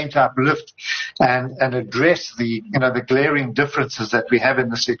are going to uplift and address the glaring differences that we have in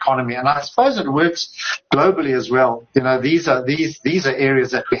this economy, and I suppose it works globally as well, these are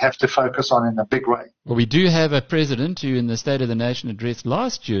areas that we have to focus on in a big way. Well, we do have a president who in the State of the Nation address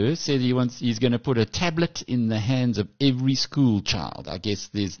last year said he's going to put a tablet in the hands of every school child. I guess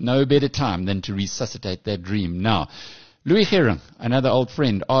there's no better time than to resuscitate that dream now. Louis Gerring, another old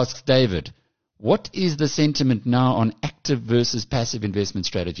friend, asks David, What is the sentiment now on active versus passive investment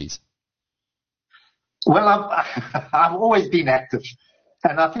strategies? Well, I've always been active.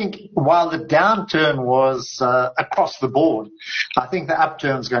 And I think while the downturn was across the board, I think the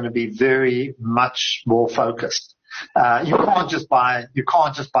upturn is going to be very much more focused. You can't just buy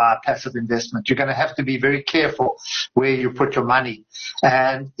a passive investment. You're going to have to be very careful where you put your money.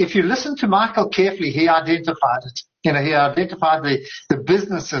 And if you listen to Michael carefully, he identified it. He identified the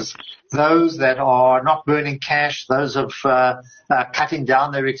businesses, those that are not burning cash, those of cutting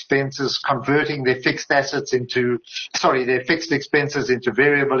down their expenses, converting their fixed expenses into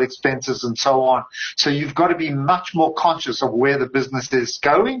variable expenses and so on. So you've got to be much more conscious of where the business is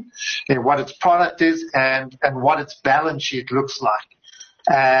going and what its product is and what its balance sheet looks like.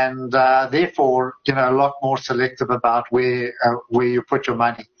 And therefore, a lot more selective about where you put your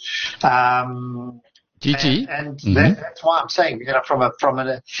money. GG. And that's why I'm saying, from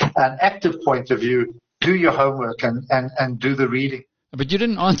an active point of view, do your homework and do the reading. But you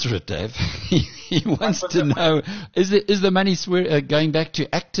didn't answer it, Dave. He wants to know, is the money going back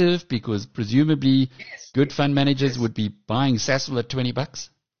to active? Because presumably good fund managers would be buying Sasol at $20.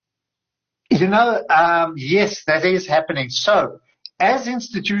 Yes, that is happening. So as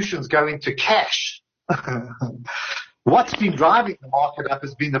institutions go into cash, what's been driving the market up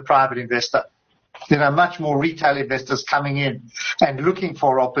has been the private investor. Much more retail investors coming in and looking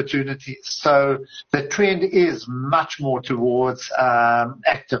for opportunities. So the trend is much more towards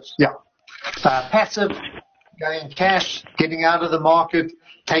active. Yeah. Passive, going cash, getting out of the market,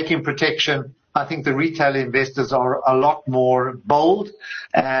 taking protection. I think the retail investors are a lot more bold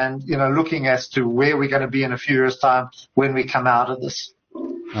and, looking as to where we're going to be in a few years' time when we come out of this.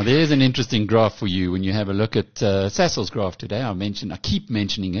 Now, there's an interesting graph for you when you have a look at Sasol's graph today. I keep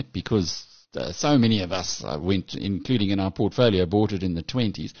mentioning it because so many of us including in our portfolio, bought it in the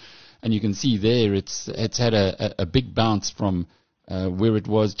 20s. And you can see there it's had a big bounce from where it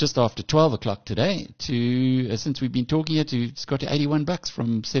was just after 12 o'clock today to, since we've been talking here, it's got to $81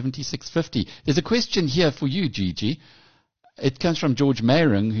 from 76.50. There's a question here for you, Gigi. It comes from George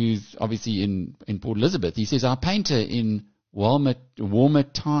Mayring, who's obviously in Port Elizabeth. He says, our painter in Walmer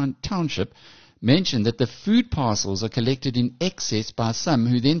Township mentioned that the food parcels are collected in excess by some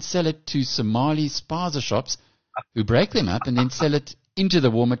who then sell it to Somali spaza shops who break them up and then sell it into the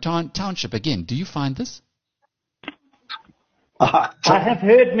Walmer Township again. Do you find this? I have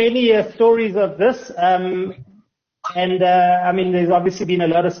heard many stories of this. There's obviously been a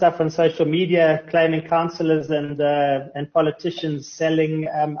lot of stuff on social media claiming councillors and politicians selling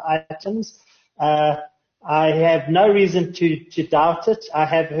items. I have no reason to doubt it. I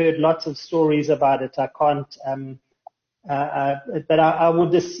have heard lots of stories about it. I can't, but I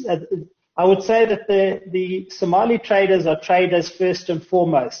would say that the Somali traders are traders first and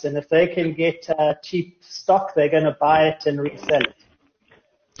foremost, and if they can get cheap stock, they're going to buy it and resell it.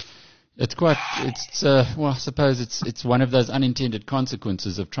 I suppose it's one of those unintended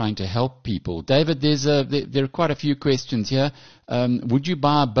consequences of trying to help people. David, there are quite a few questions here. Would you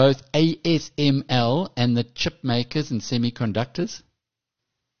buy both ASML and the chip makers and semiconductors?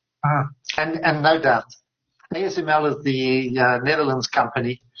 And no doubt. ASML is the Netherlands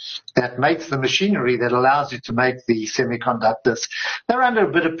company that makes the machinery that allows you to make the semiconductors. They're under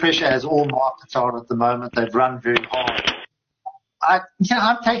a bit of pressure, as all markets are at the moment. They've run very hard.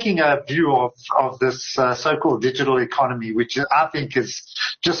 I'm taking a view of this so-called digital economy, which I think is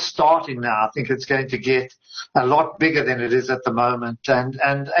just starting now. I think it's going to get a lot bigger than it is at the moment. And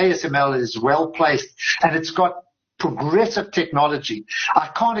ASML is well placed, and it's got progressive technology. I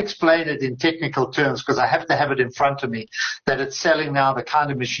can't explain it in technical terms because I have to have it in front of me, that it's selling now, the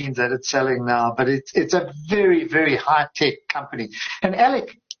kind of machines that it's selling now. But it's a very, very high-tech company. And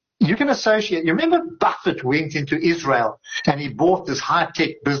Alec, you can associate. You remember Buffett went into Israel and he bought this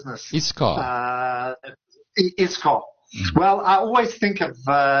high-tech business. Iskar. Iskar. Well, I always think of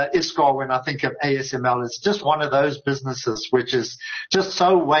Iskar when I think of ASML. It's just one of those businesses which is just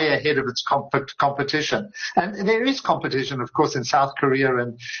so way ahead of its competition. And there is competition, of course, in South Korea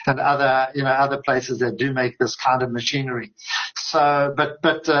and other places that do make this kind of machinery. So,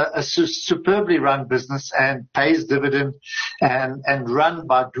 but a superbly run business and pays dividend and run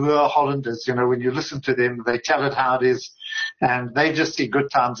by Boer Hollanders. When you listen to them, they tell it how it is, and they just see good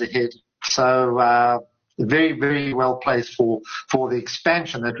times ahead. So, very, very well placed for the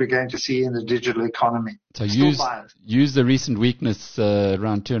expansion that we're going to see in the digital economy. So use the recent weakness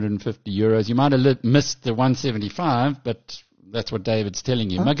around €250. You might have missed the 175, but that's what David's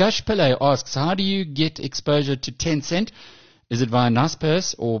telling you. Magash Pillay asks, how do you get exposure to Tencent? Is it via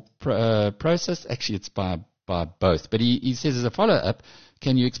Naspers or Process? Actually, it's by both. But he says as a follow-up,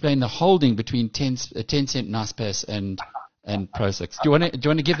 can you explain the holding between Tencent, Naspers, and Prosus? Do you want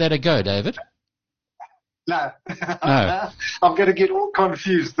to give that a go, David? No. No. I'm going to get all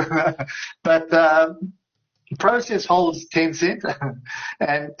confused. But Prosus holds Tencent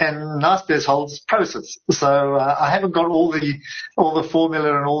and Naspers holds Prosus. So I haven't got all the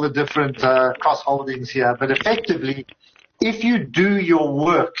formula and all the different cross holdings here, but effectively, if you do your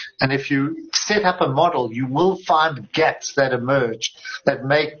work and if you set up a model, you will find gaps that emerge that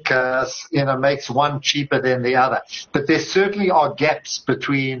makes one cheaper than the other. But there certainly are gaps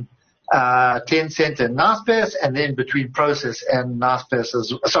between Tencent and Naspers, and then between Prosus and Naspers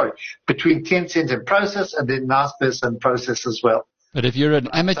between Tencent and Prosus, and then Naspers and Prosus as well. But if you're an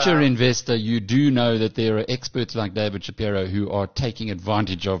amateur investor, you do know that there are experts like David Shapiro who are taking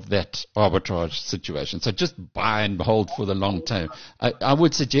advantage of that arbitrage situation. So just buy and hold for the long term. I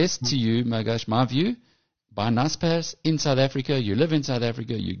would suggest to you, Magosh, my view, buy Naspers in South Africa. You live in South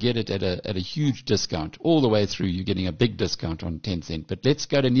Africa. You get it at a huge discount. All the way through, you're getting a big discount on Tencent. But let's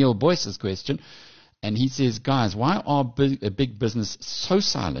go to Neil Boyce's question. And he says, guys, why are big business so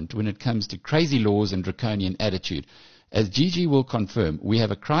silent when it comes to crazy laws and draconian attitude? As Gigi will confirm, we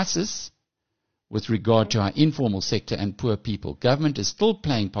have a crisis with regard to our informal sector and poor people. Government is still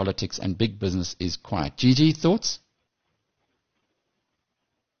playing politics and big business is quiet. Gigi, thoughts?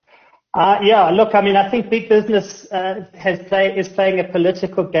 Look, I mean, I think big business is playing a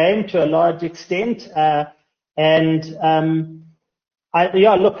political game to a large extent. I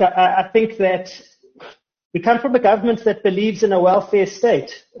think that we come from a government that believes in a welfare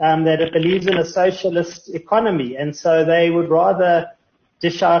state, that it believes in a socialist economy, and so they would rather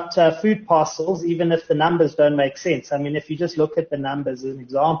dish out food parcels, even if the numbers don't make sense. I mean, if you just look at the numbers as an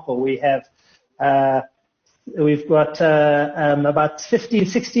example, we've got about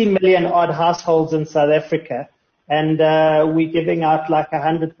 16 million odd households in South Africa, and we're giving out like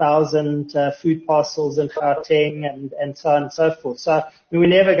 100,000 food parcels in Gauteng and so on and so forth. So we're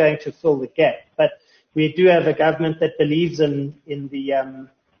never going to fill the gap, but we do have a government that believes in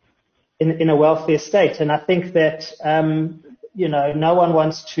a welfare state, and I think that no one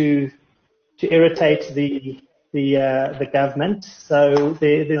wants to irritate the government. So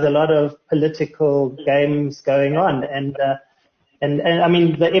there's a lot of political games going on, and I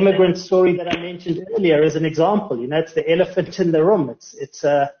mean the immigrant story that I mentioned earlier is an example. It's the elephant in the room.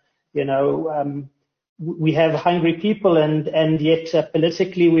 We have hungry people, and yet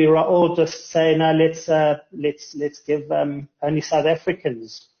politically we are all just saying, no, let's give only South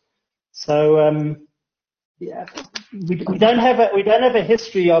Africans. So we don't have a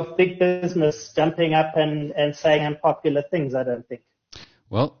history of big business jumping up and saying unpopular things, I don't think.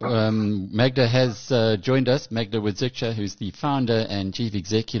 Well, Magda has joined us, Magda Wadzicka, who's the founder and chief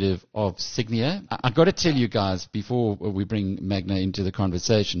executive of Sygnia. I've got to tell you guys, before we bring Magda into the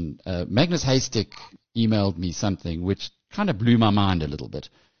conversation, Magnus Haystick emailed me something which kind of blew my mind a little bit.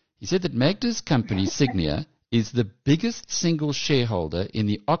 He said that Magda's company, Sygnia, is the biggest single shareholder in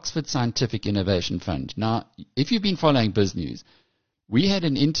the Oxford Scientific Innovation Fund. Now, if you've been following BizNews, we had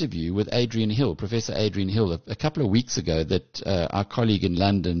an interview with Adrian Hill, Professor Adrian Hill, a couple of weeks ago that our colleague in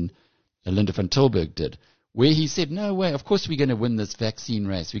London, Linda van Tilburg, did, where he said, no way, of course we're going to win this vaccine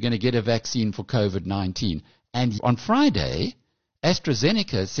race. We're going to get a vaccine for COVID-19. And on Friday,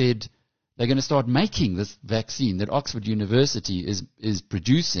 AstraZeneca said they're going to start making this vaccine that Oxford University is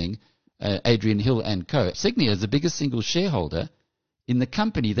producing, Adrian Hill and co. Sygnia is the biggest single shareholder in the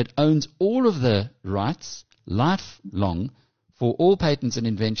company that owns all of the rights, lifelong, for all patents and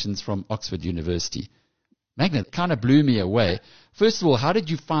inventions from Oxford University. Magna, kind of blew me away. First of all, how did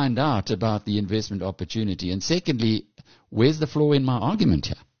you find out about the investment opportunity? And secondly, where's the flaw in my argument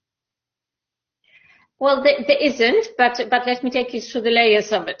here? Well, there isn't, but let me take you through the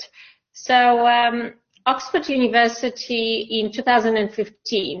layers of it. So Oxford University in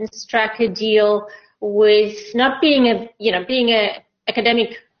 2015 struck a deal with not being a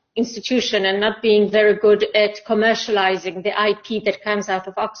academic institution and not being very good at commercializing the IP that comes out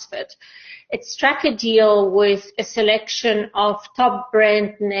of Oxford. It struck a deal with a selection of top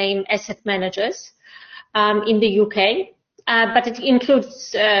brand name asset managers in the UK, but it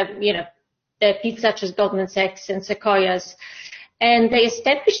includes people such as Goldman Sachs and Sequoias. And they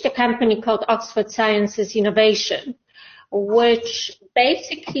established a company called Oxford Sciences Innovation, which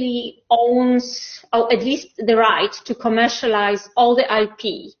basically owns, or at least the right to commercialize all the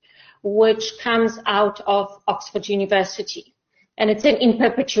IP which comes out of Oxford University. And it's an in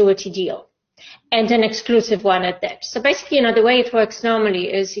perpetuity deal, and an exclusive one at that. So basically, the way it works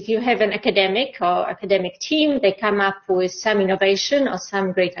normally is if you have an academic or academic team, they come up with some innovation or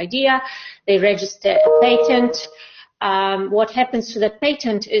some great idea, they register a patent, what happens to that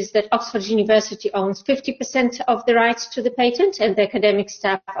patent is that Oxford University owns 50% of the rights to the patent and the academic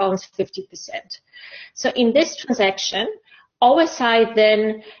staff owns 50%. So in this transaction, OSI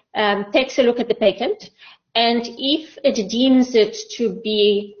then takes a look at the patent, and if it deems it to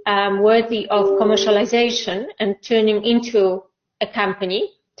be worthy of commercialization and turning into a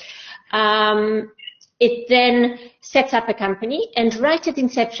company, it then sets up a company, and right at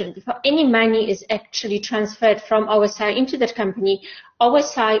inception, before any money is actually transferred from OSI into that company,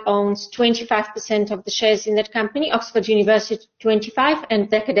 OSI owns 25% of the shares in that company, Oxford University 25%, and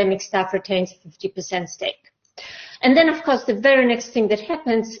the academic staff retains 50% stake. And then, of course, the very next thing that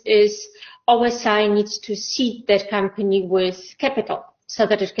happens is OSI needs to seed that company with capital so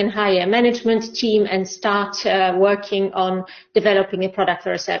that it can hire a management team and start working on developing a product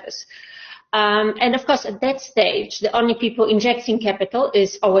or a service. And of course, at that stage, the only people injecting capital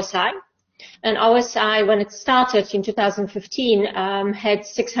is OSI. And OSI, when it started in 2015, had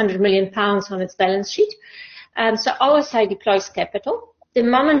 £600 million on its balance sheet. So OSI deploys capital. The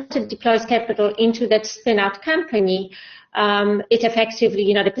moment it deploys capital into that spin-out company, it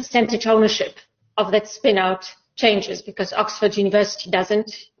effectively, the percentage ownership of that spin-out changes because Oxford University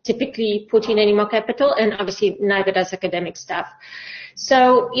doesn't typically put in any more capital, and obviously neither does academic staff.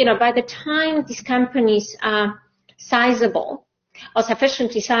 So, by the time these companies are sizable or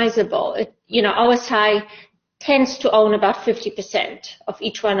sufficiently sizable, OSI tends to own about 50% of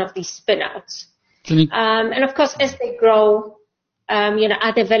each one of these spin-outs. And of course, as they grow,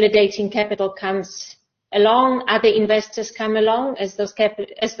 other validating capital comes along, other investors come along as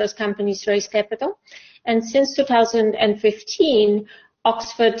those companies raise capital. And since 2015,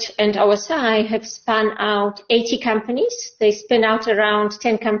 Oxford and OSI have spun out 80 companies. They spin out around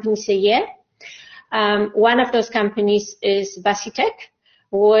 10 companies a year. One of those companies is Vasitec,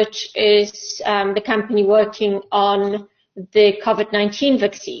 which is the company working on the Covid-19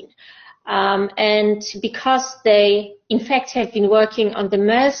 vaccine. And because they, in fact, have been working on the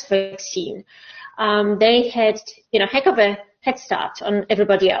MERS vaccine, they had, heck of a head start on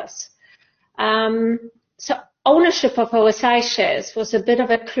everybody else. So ownership of OSI shares was a bit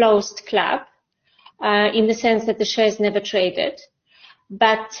of a closed club, in the sense that the shares never traded.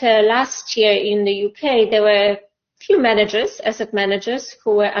 But last year in the UK, there were a few managers, asset managers,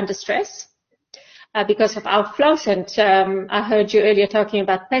 who were under stress because of outflows. And I heard you earlier talking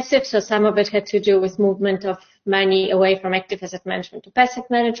about passive, so some of it had to do with movement of money away from active asset management to passive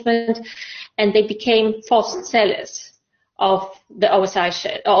management, and they became forced sellers of the OSI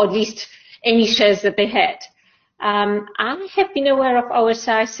share, or at least any shares that they had. I have been aware of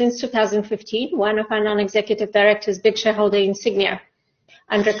OSI since 2015. One of our non-executive directors, big shareholder in Sygnia,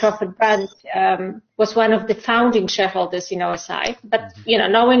 Andre Crawford-Brandt, was one of the founding shareholders in OSI. But,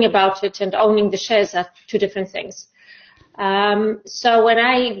 knowing about it and owning the shares are two different things. So when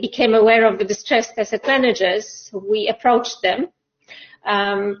I became aware of the distressed asset managers, we approached them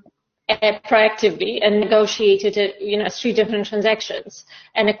proactively and negotiated, 3 different transactions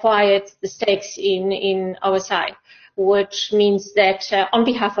and acquired the stakes in OSI, which means that on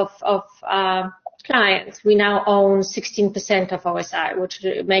behalf of clients, we now own 16% of OSI, which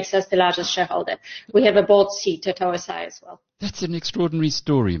makes us the largest shareholder. We have a board seat at OSI as well. That's an extraordinary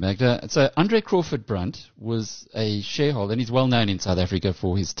story, Magda. So Andre Crawford-Brandt was a shareholder, and he's well known in South Africa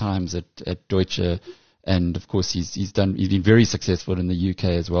for his times at Deutsche. And of course, he's been very successful in the UK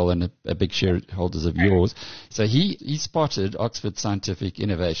as well, and a big shareholders of yours. So he spotted Oxford Scientific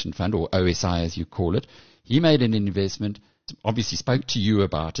Innovation Fund, or OSI as you call it. He made an investment, obviously spoke to you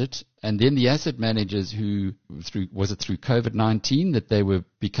about it, and then the asset managers who, through COVID-19 that they were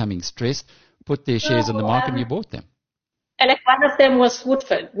becoming stressed, put their shares on the market and you bought them. And one of them was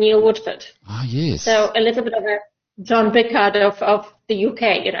Neil Woodford. Ah, yes. So a little bit of a John Bickard of the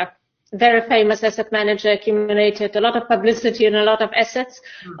UK, very famous asset manager, accumulated a lot of publicity and a lot of assets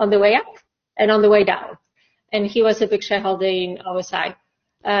on the way up and on the way down. And he was a big shareholder in OSI.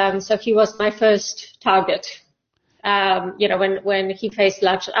 So he was my first target. When he faced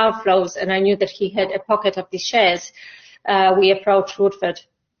large outflows and I knew that he had a pocket of these shares, we approached Woodford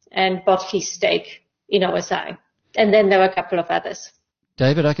and bought his stake in OSI. And then there were a couple of others.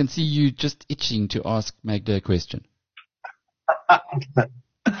 David, I can see you just itching to ask Magda a question.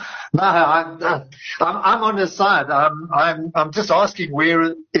 No, I'm on her side. I'm just asking,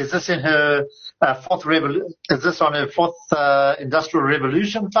 where is this in her fourth revolution? Is this on her fourth industrial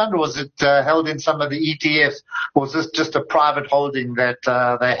revolution fund, or is it held in some of the ETFs, or is this just a private holding that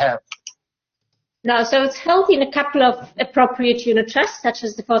they have? No, so it's held in a couple of appropriate unit trusts, such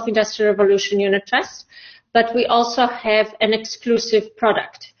as the Fourth Industrial Revolution Unit Trust, but we also have an exclusive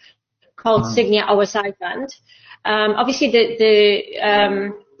product called Sygnia OSI Fund, Obviously,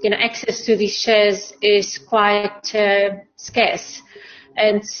 access to these shares is quite scarce.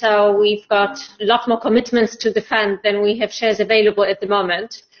 And so we've got a lot more commitments to the fund than we have shares available at the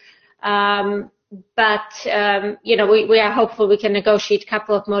moment. But we are hopeful we can negotiate a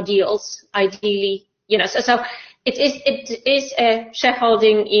couple of more deals, ideally. So it is a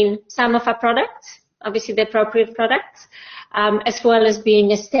shareholding in some of our products, obviously the appropriate products, as well as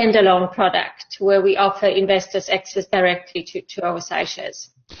being a standalone product where we offer investors access directly to OSI shares.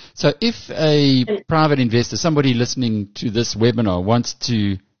 So if a private investor, somebody listening to this webinar, wants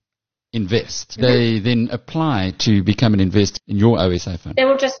to invest, they then apply to become an investor in your OSI fund? They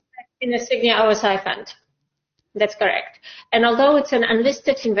will just in the Sygnia OSI fund. That's correct. And although it's an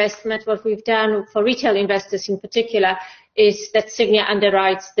unlisted investment, what we've done for retail investors in particular is that Sygnia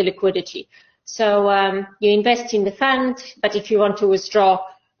underwrites the liquidity. So you invest in the fund, but if you want to withdraw,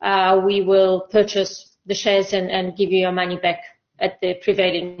 we will purchase the shares and give you your money back at the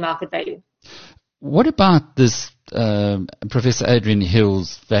prevailing market value. What about this Professor Adrian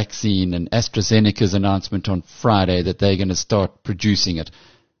Hill's vaccine and AstraZeneca's announcement on Friday that they're going to start producing it?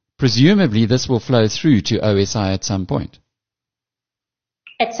 Presumably this will flow through to OSI at some point.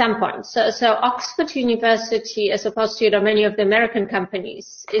 At some point. So Oxford University, as opposed to many of the American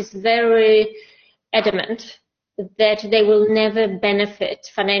companies, is very adamant that they will never benefit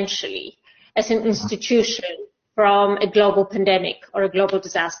financially as an institution from a global pandemic or a global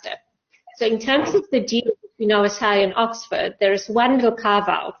disaster. So in terms of the deal between OSI and Oxford, there is one little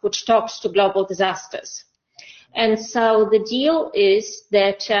carve-out which talks to global disasters. And so the deal is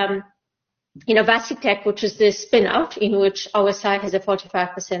that, Vasitec, which is the spin-out in which OSI has a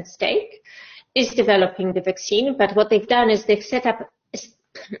 45% stake, is developing the vaccine. But what they've done is they've set up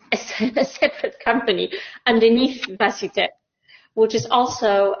a separate company underneath Vasitec, which is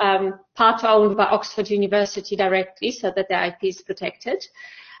also part owned by Oxford University directly, so that the IP is protected.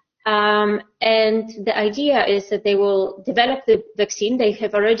 And the idea is that they will develop the vaccine. They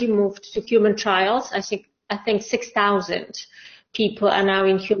have already moved to human trials. I think 6,000 people are now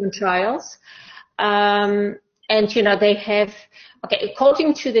in human trials. And they have,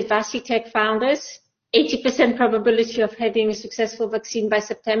 according to the Vasitec founders, 80% probability of having a successful vaccine by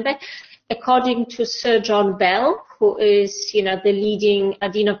September. According to Sir John Bell, who is, the leading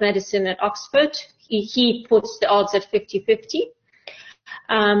Dean of Medicine at Oxford, he puts the odds at 50-50.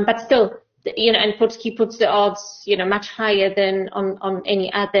 But still, he puts the odds, much higher than on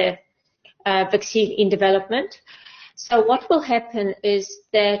any other vaccine in development. So what will happen is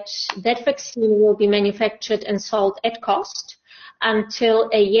that vaccine will be manufactured and sold at cost until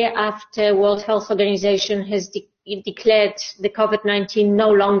a year after World Health Organization has declared the Covid-19 no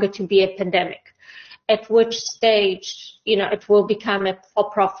longer to be a pandemic, at which stage, it will become a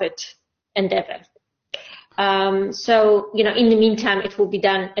for-profit endeavor. So, in the meantime, it will be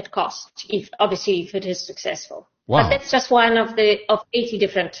done at cost, if it is successful. Wow. But that's just one of 80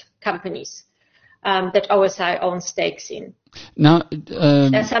 different companies that OSI owns stakes in. Now,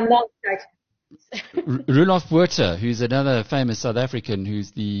 there's some more. Roelof Botha, who's another famous South African,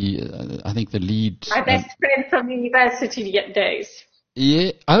 who's I think the lead. My best friend from university days.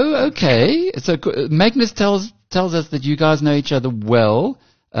 Yeah. Oh, okay. So Magnus tells us that you guys know each other well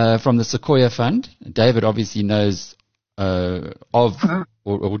from the Sequoia Fund. David obviously knows or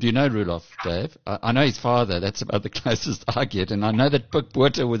do you know Roelof, Dave? I know his father. That's about the closest I get, and I know that Puk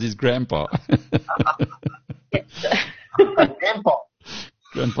Botha was his grandpa.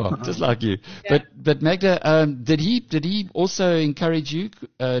 Grandpa, just like you. Yeah. But Magda, did he also encourage you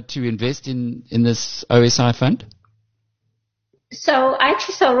to invest in this OSI fund? So I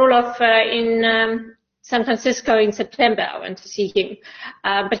actually saw Roelof in San Francisco in September. I went to see him,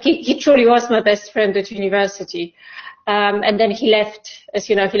 but he truly was my best friend at university. And then he left,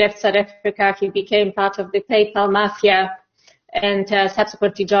 he left South Africa. He became part of the PayPal mafia, and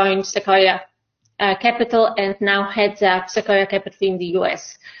subsequently joined Sequoia Capital, and now heads up Sequoia Capital in the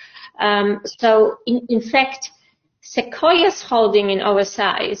US. So in fact, Sequoia's holding in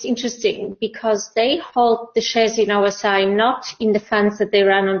OSI is interesting because they hold the shares in OSI not in the funds that they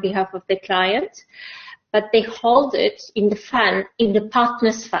run on behalf of their clients, but they hold it in the fund, in the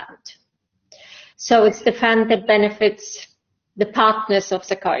partners fund. So it's the fund that benefits the partners of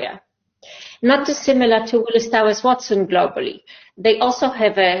Sequoia. Not dissimilar to Willis Towers Watson globally. They also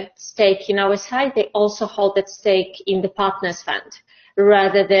have a stake in OSI. They also hold that stake in the partners fund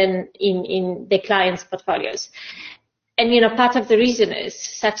rather than in the clients' portfolios. And, part of the reason is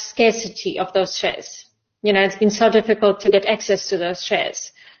such scarcity of those shares. It's been so difficult to get access to those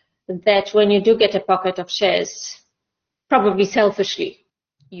shares that when you do get a pocket of shares, probably selfishly,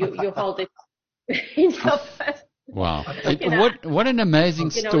 you hold it in your Wow. What an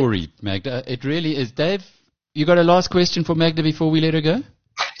amazing story, Magda. It really is. Dave, you got a last question for Magda before we let her go?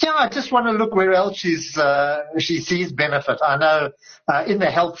 Yeah, I just want to look where else she sees benefit. I know in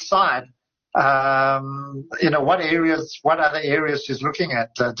the health side, what other areas she's looking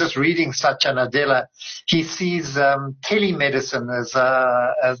at. Just reading Satya Nadella, he sees telemedicine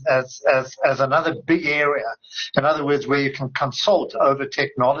as another big area. In other words, where you can consult over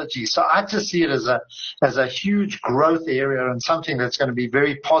technology. So I just see it as a huge growth area and something that's going to be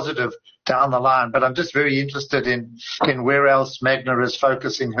very positive down the line. But I'm just very interested in where else Magda is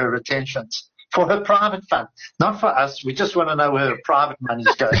focusing her attentions. For her private fund, not for us. We just want to know where her private money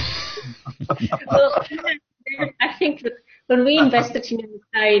is going. Well, I think that when we invested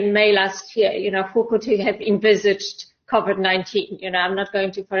in May last year, who could have envisaged COVID-19? I'm not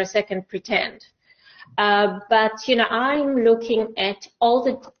going to for a second pretend. But I'm looking at all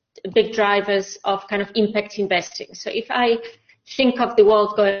the big drivers of kind of impact investing. So if I think of the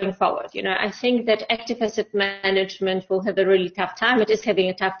world going forward, I think that active asset management will have a really tough time. It is having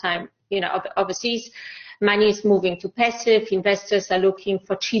a tough time. Overseas, money is moving to passive. Investors are looking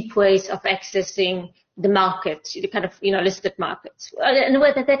for cheap ways of accessing the market, the kind of, listed markets. And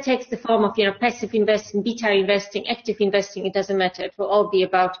whether that takes the form of, passive investing, beta investing, active investing, it doesn't matter. It will all be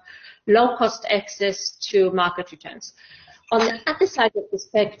about low cost access to market returns. On the other side of the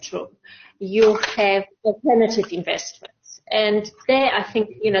spectrum, you have alternative investments. And there, I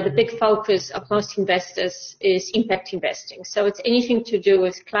think, the big focus of most investors is impact investing. So it's anything to do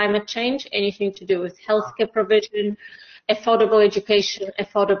with climate change, anything to do with healthcare provision, affordable education,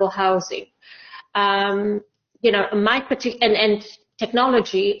 affordable housing. And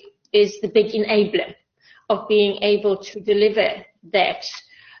technology is the big enabler of being able to deliver that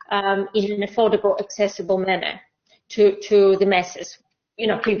in an affordable, accessible manner to the masses.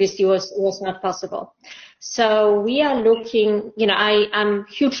 Previously was not possible. So we are looking, I'm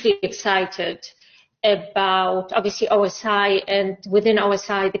hugely excited about obviously OSI and within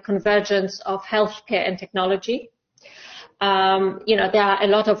OSI the convergence of healthcare and technology. There are a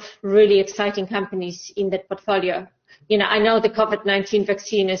lot of really exciting companies in that portfolio. I know the COVID-19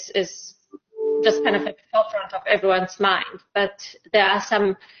 vaccine is just kind of at the forefront of everyone's mind, but there are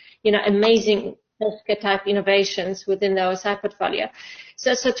some, amazing healthcare type innovations within the OSI portfolio.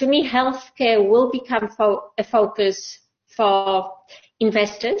 So to me, healthcare will become a focus for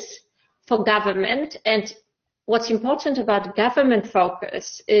investors, for government. And what's important about government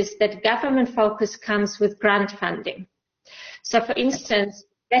focus is that government focus comes with grant funding. So for instance,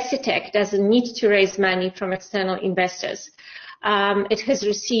 Vesitech doesn't need to raise money from external investors. It has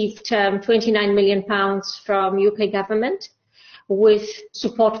received £29 million from UK government, with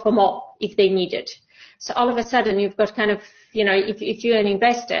support for more if they need it. So all of a sudden you've got kind of, if you're an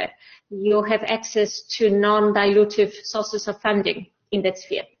investor, you have access to non-dilutive sources of funding in that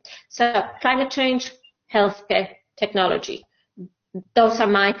sphere. So climate change, healthcare, technology. Those are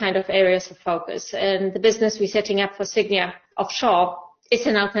my kind of areas of focus. And the business we're setting up for Sygnia offshore is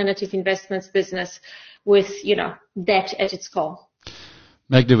an alternative investments business with, that at its core.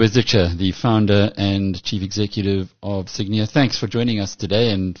 Magda Wezicza, the founder and chief executive of Sygnia, thanks for joining us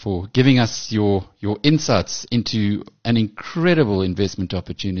today and for giving us your insights into an incredible investment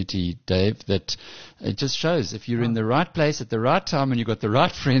opportunity, Dave, that it just shows if you're in the right place at the right time and you've got the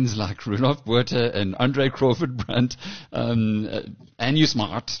right friends like Rudolf Botha and Andre Crawford-Brunt, and you're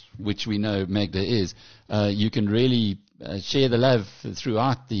smart, which we know Magda is, you can really share the love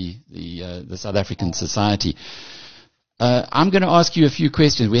throughout the South African society. I'm going to ask you a few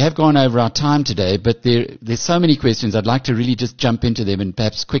questions. We have gone over our time today, but there's so many questions. I'd like to really just jump into them and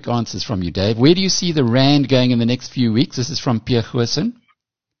perhaps quick answers from you, Dave. Where do you see the rand going in the next few weeks? This is from Pierre Goosen.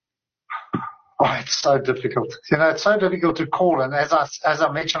 Oh, it's so difficult. It's so difficult to call. And as I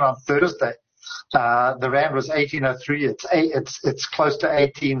mentioned on Thursday, the rand was 1803. It's close to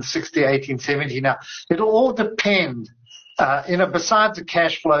 1860, 1870 now. It'll all depend. Besides the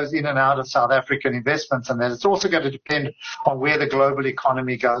cash flows in and out of South African investments, and that it's also going to depend on where the global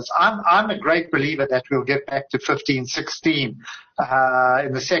economy goes. I'm a great believer that we'll get back to 15, 16 in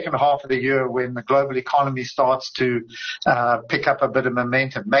the second half of the year when the global economy starts to pick up a bit of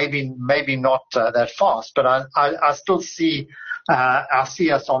momentum. Maybe not that fast, but I still see. I see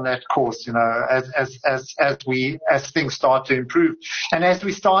us on that course, as things start to improve, and as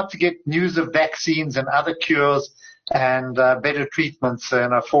we start to get news of vaccines and other cures and better treatments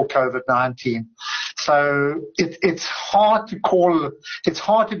for COVID-19. So it's hard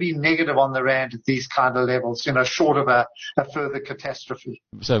to be negative on the rand at these kind of levels, short of a further catastrophe.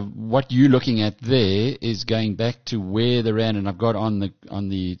 So what you're looking at there is going back to where the rand, and I've got on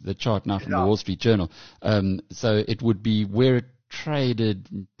the chart now from the Wall Street Journal. So it would be where it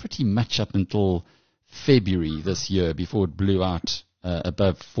traded pretty much up until February this year before it blew out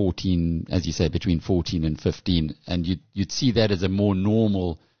above 14, as you say, between 14 and 15, and you'd see that as a more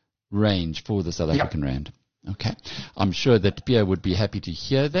normal range for the South African rand. Okay. I'm sure that Pierre would be happy to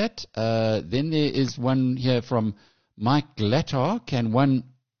hear that. Then there is one here from Mike Glatar. Can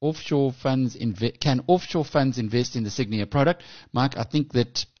offshore funds invest in the Sygnia product? Mike, I think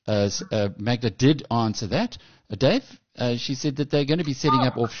that Magda did answer that. Dave, she said that they're going to be setting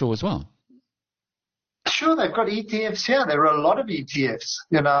up offshore as well. Sure, they've got ETFs here. There are a lot of ETFs.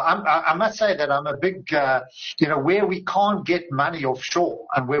 I must say that I'm a big, where we can't get money offshore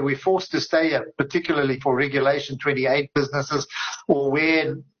and where we're forced to stay here, particularly for Regulation 28 businesses, or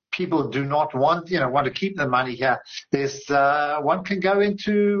where people do not want to keep the money here. There's one can go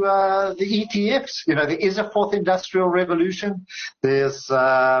into the ETFs. There is a fourth industrial revolution. There's there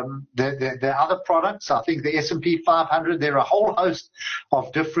are other products. I think the S&P 500. There are a whole host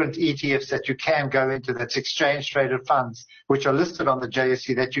of different ETFs that you can go into. That's exchange traded funds, which are listed on the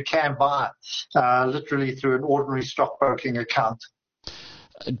JSE that you can buy literally through an ordinary stockbroking account.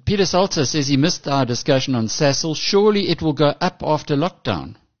 Peter Salter says he missed our discussion on Sasol. Surely it will go up after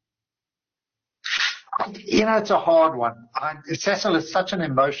lockdown. It's a hard one. Sasol is such an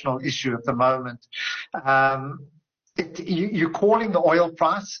emotional issue at the moment. You're calling the oil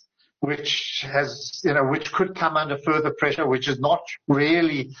price, which could come under further pressure, which is not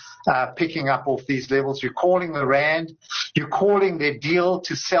really picking up off these levels. You're calling the rand. You're calling their deal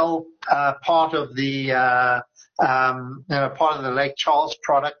to sell part of the Lake Charles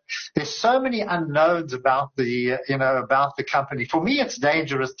product. There's so many unknowns about the company. For me, it's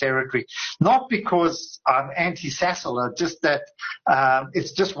dangerous territory. Not because I'm anti-Sasol, just that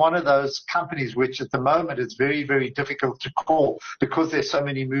it's just one of those companies which at the moment is very, very difficult to call because there's so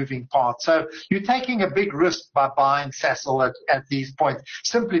many moving parts. So you're taking a big risk by buying Sasol at these points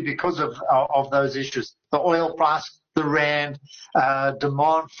simply because of those issues. The oil price, the rand,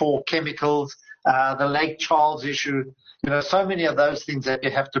 demand for chemicals, the Lake Charles issue, so many of those things that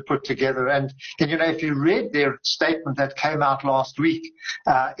you have to put together. And if you read their statement that came out last week,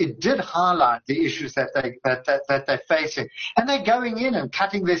 it did highlight the issues that they're facing. And they're going in and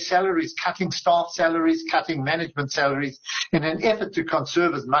cutting their salaries, cutting staff salaries, cutting management salaries in an effort to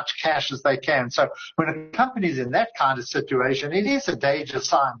conserve as much cash as they can. So when a company's in that kind of situation, it is a danger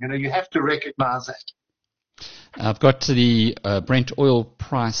sign. You have to recognize that. I've got the Brent oil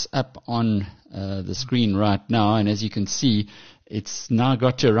price up on the screen right now, and as you can see, it's now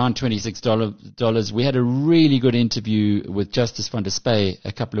got to around $26. We had a really good interview with Justice van der Spey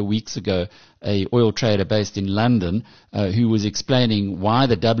a couple of weeks ago, a oil trader based in London, who was explaining why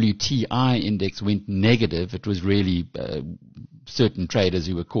the WTI index went negative. It was really certain traders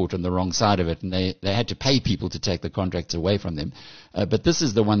who were caught on the wrong side of it, and they had to pay people to take the contracts away from them. But this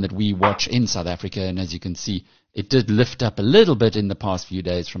is the one that we watch in South Africa, and as you can see, it did lift up a little bit in the past few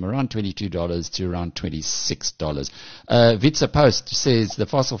days from around $22 to around $26. Vitsa Post says the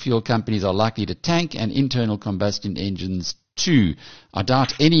fossil fuel companies are likely to tank and internal combustion engines too. I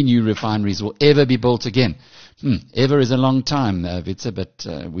doubt any new refineries will ever be built again. Ever is a long time, Vitsa, but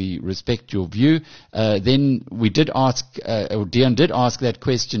we respect your view. Then we did ask, or Dion did ask that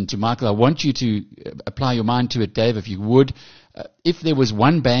question to Michael. I want you to apply your mind to it, Dave, if you would. If there was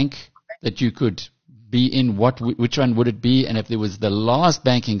one bank that you could be in, which one would it be? And if there was the last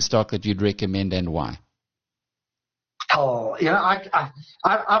banking stock that you'd recommend, and why? Oh,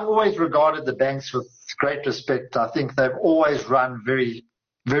 I've always regarded the banks with great respect. I think they've always run very,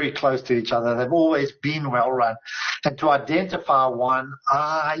 very close to each other. They've always been well run. And to identify one,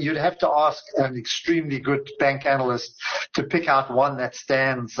 you'd have to ask an extremely good bank analyst to pick out one that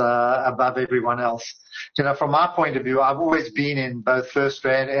stands above everyone else. From my point of view, I've always been in both First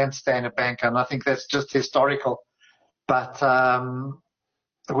Rand and Standard Bank, and I think that's just historical. But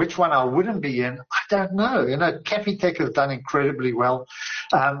which one I wouldn't be in, I don't know. Capitec has done incredibly well.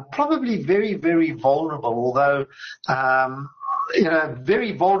 Probably very, very vulnerable, although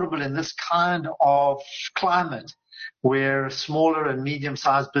very vulnerable in this kind of climate where smaller and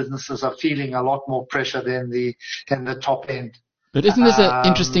medium-sized businesses are feeling a lot more pressure than the top end. But isn't this an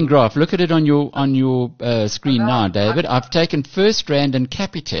interesting graph? Look at it on your screen now, David. I've taken First Rand and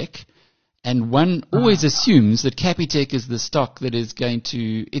Capitec, and one always assumes that Capitec is the stock that is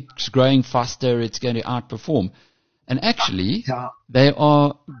it's growing faster, it's going to outperform. And actually, they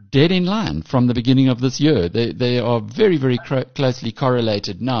are dead in line from the beginning of this year. They are very, very closely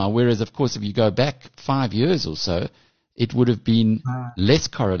correlated now, whereas, of course, if you go back 5 years or so, it would have been less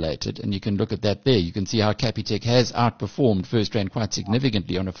correlated. And you can look at that there. You can see how Capitec has outperformed FirstRand quite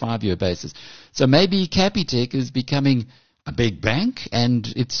significantly on a 5-year basis. So maybe Capitec is becoming a big bank and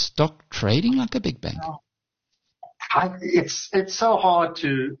its stock trading like a big bank. It's so hard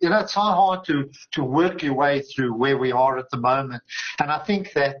to, it's so hard to work your way through where we are at the moment. And I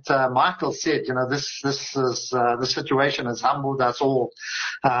think that, Michael said, this situation has humbled us all,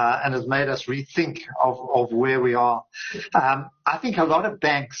 and has made us rethink of where we are. I think a lot of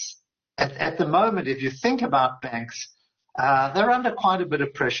banks at the moment, if you think about banks, they're under quite a bit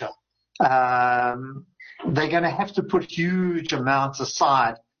of pressure. They're going to have to put huge amounts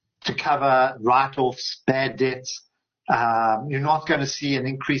aside to cover write-offs, bad debts. You're not going to see an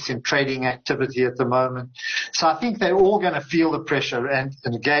increase in trading activity at the moment. So I think they're all going to feel the pressure and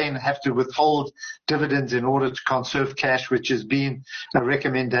again have to withhold dividends in order to conserve cash, which has been a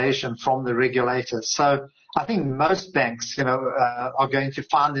recommendation from the regulators. So I think most banks, are going to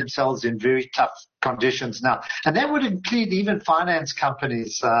find themselves in very tough conditions now. And that would include even finance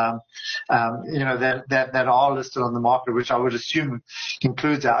companies, that are listed on the market, which I would assume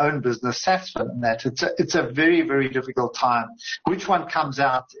includes our own business, Saxford, and that. It's a very, very difficult time. Which one comes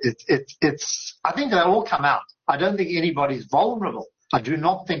out? I think they'll all come out. I don't think anybody's vulnerable. I do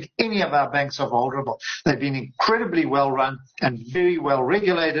not think any of our banks are vulnerable. They've been incredibly well run and very well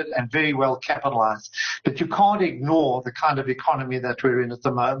regulated and very well capitalized. But you can't ignore the kind of economy that we're in at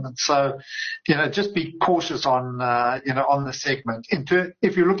the moment. So, just be cautious on the segment.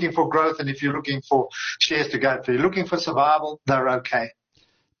 If you're looking for growth and if you're looking for shares to go for, you're looking for survival, they're okay.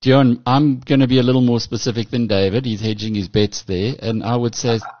 Dion, I'm going to be a little more specific than David. He's hedging his bets there. And I would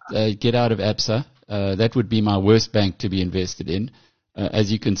say get out of ABSA. That would be my worst bank to be invested in.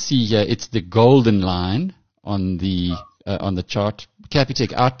 As you can see here, it's the golden line on the chart.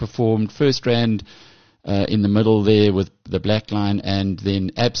 Capitec outperformed FirstRand in the middle there with the black line, and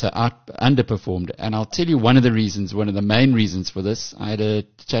then ABSA underperformed. And I'll tell you one of the main reasons for this. I had a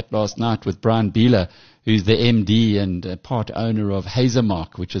chat last night with Brian Beeler, who's the MD and part owner of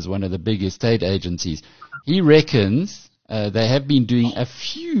Hazelmark, which is one of the big estate agencies. He reckons they have been doing a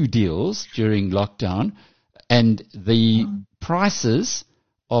few deals during lockdown, and the prices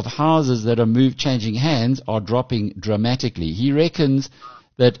of houses that are changing hands are dropping dramatically. He reckons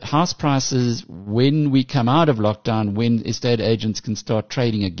that house prices, when we come out of lockdown, when estate agents can start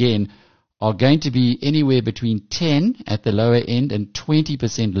trading again, are going to be anywhere between 10 at the lower end and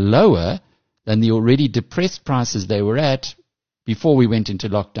 20% lower than the already depressed prices they were at before we went into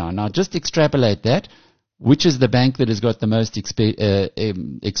lockdown. Now, just extrapolate that. Which is the bank that has got the most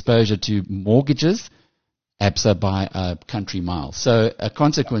exposure to mortgages? ABSA by a country mile. So a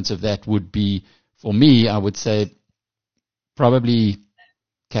consequence of that would be, for me, I would say probably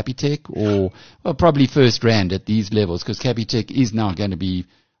Capitec or probably FirstRand at these levels, because Capitec is now going to be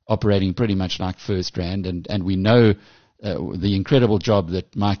operating pretty much like FirstRand, and we know the incredible job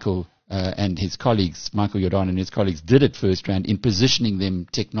that Michael and his colleagues, Michael Jordan and his colleagues, did at FirstRand in positioning them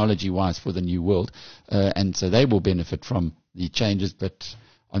technology-wise for the new world, and so they will benefit from the changes, but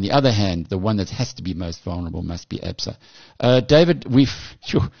on the other hand, the one that has to be most vulnerable must be ABSA. David,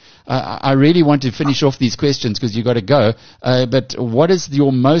 I really want to finish off these questions because you've got to go. But what is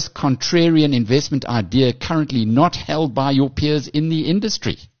your most contrarian investment idea currently not held by your peers in the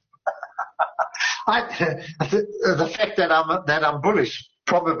industry? The fact that I'm bullish,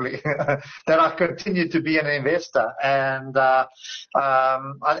 probably, that I continue to be an investor. And I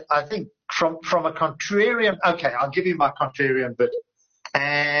think from a contrarian, okay, I'll give you my contrarian bit.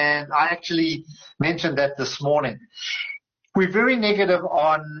 And I actually mentioned that this morning. We're very negative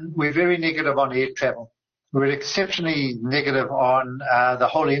on air travel. We're exceptionally negative on the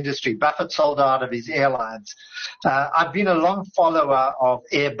whole industry. Buffett sold out of his airlines. I've been a long follower of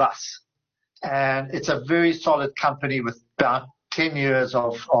Airbus, and it's a very solid company with about 10 years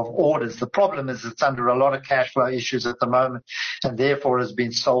of orders. The problem is it's under a lot of cash flow issues at the moment, and therefore has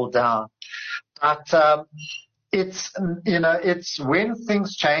been sold down. But it's when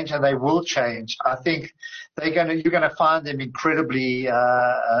things change, and they will change. I think you're going to find them incredibly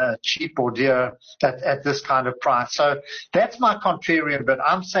cheap or dear at this kind of price. So that's my contrarian. But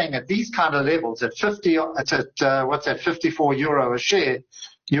I'm saying at these kind of levels, at 54 euro a share,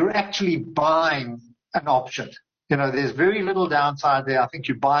 you're actually buying an option. There's very little downside there. I think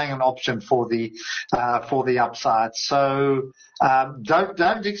you're buying an option for the upside. So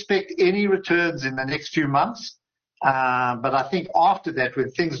don't expect any returns in the next few months. But I think after that,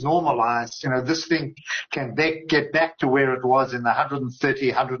 when things normalize, this thing can get back to where it was in the 130,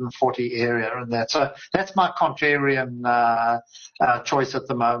 140 area and that. So that's my contrarian choice at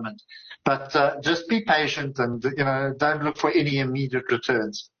the moment. But just be patient and, don't look for any immediate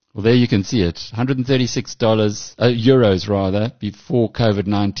returns. Well, there you can see it. €136, euros before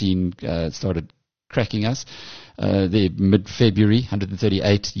COVID-19 started cracking us. There mid-February,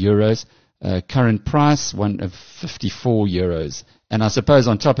 138 euros. Current price, €54. And I suppose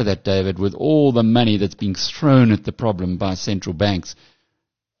on top of that, David, with all the money that's being thrown at the problem by central banks,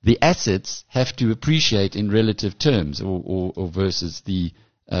 the assets have to appreciate in relative terms or versus the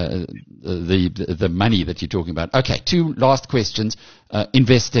money that you're talking about. Okay, two last questions.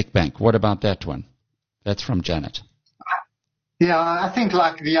 Investec Bank, what about that one? That's from Janet. Yeah, I think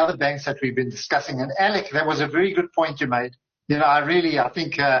like the other banks that we've been discussing, and Alec, that was a very good point you made. I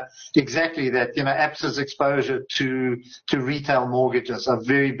think exactly that. ABSA's exposure to retail mortgages are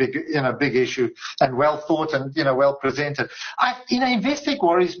very big, big issue and well thought and well presented. Investec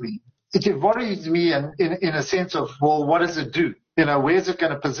worries me. It worries me in a sense of, well, what does it do? Where's it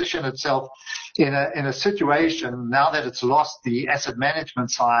going to position itself in a situation now that it's lost the asset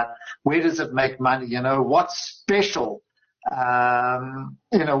management side? Where does it make money? What special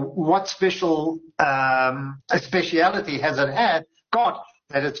speciality has it got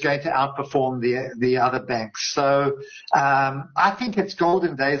that it's going to outperform the other banks? So I think its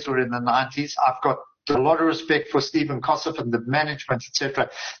golden days were in the 90s. I've got a lot of respect for Stephen Kossef and the management,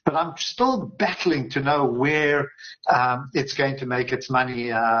 etc. But I'm still battling to know where it's going to make its money,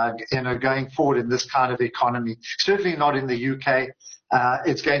 going forward in this kind of economy. Certainly not in the UK.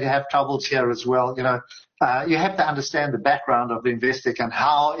 It's going to have troubles here as well. You have to understand the background of Investec and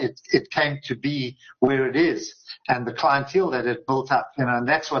how it came to be where it is and the clientele that it built up, and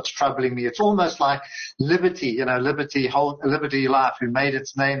that's what's troubling me. It's almost like Liberty Life, who made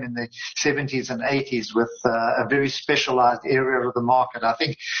its name in the 70s and 80s with a very specialized area of the market. I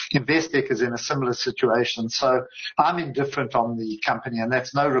think Investec is in a similar situation. So I'm indifferent on the company, and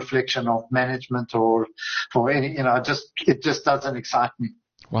that's no reflection of management or any, it just doesn't excite me.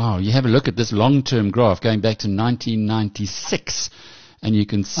 Wow, you have a look at this long-term graph going back to 1996, and you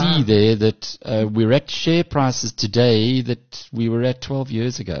can see there that we're at share prices today that we were at 12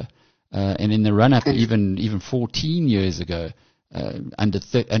 years ago, and in the run-up even 14 years ago, under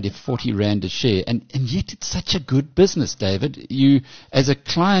 40 Rand a share, and yet it's such a good business, David. You, as a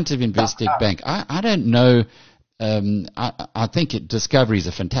client of Investec Bank, I don't know. I think Discovery is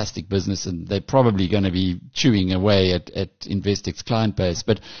a fantastic business, and they're probably going to be chewing away at Investec's client base.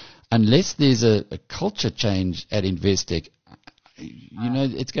 But unless there's a culture change at Investec,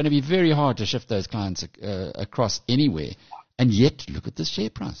 it's going to be very hard to shift those clients across anywhere. And yet, look at the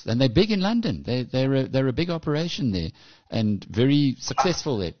share price. And they're big in London. They're a big operation there and very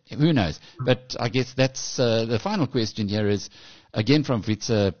successful there. Who knows? But I guess that's the final question here is, again from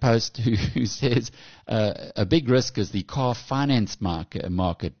Vitsa Post, who says a big risk is the car finance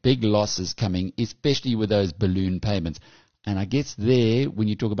market. Big losses coming, especially with those balloon payments. And I guess there, when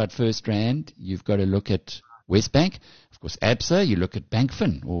you talk about FirstRand, you've got to look at Westbank. Of course, ABSA, you look at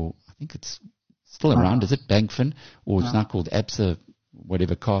Bankfin, or I think it's still around, is it Bankfin? Or it's now called ABSA,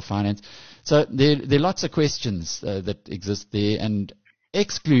 whatever, car finance. So there are lots of questions that exist there, and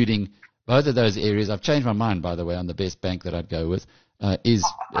excluding both of those areas, I've changed my mind, by the way, on the best bank that I'd go with, is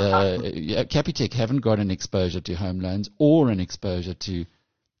Capitec haven't got an exposure to home loans or an exposure to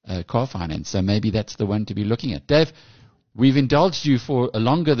car finance. So maybe that's the one to be looking at. Dave, we've indulged you for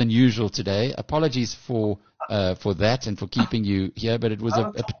longer than usual today. Apologies for that and for keeping you here, but it was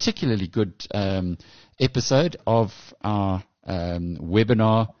a particularly good episode of our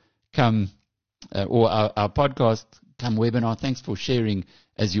webinar or our podcast come webinar. Thanks for sharing,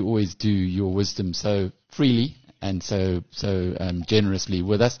 as you always do, your wisdom so freely and so generously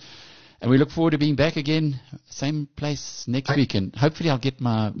with us. And we look forward to being back again, same place next week. And hopefully I'll get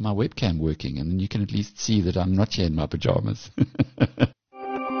my webcam working, and you can at least see that I'm not here in my pajamas.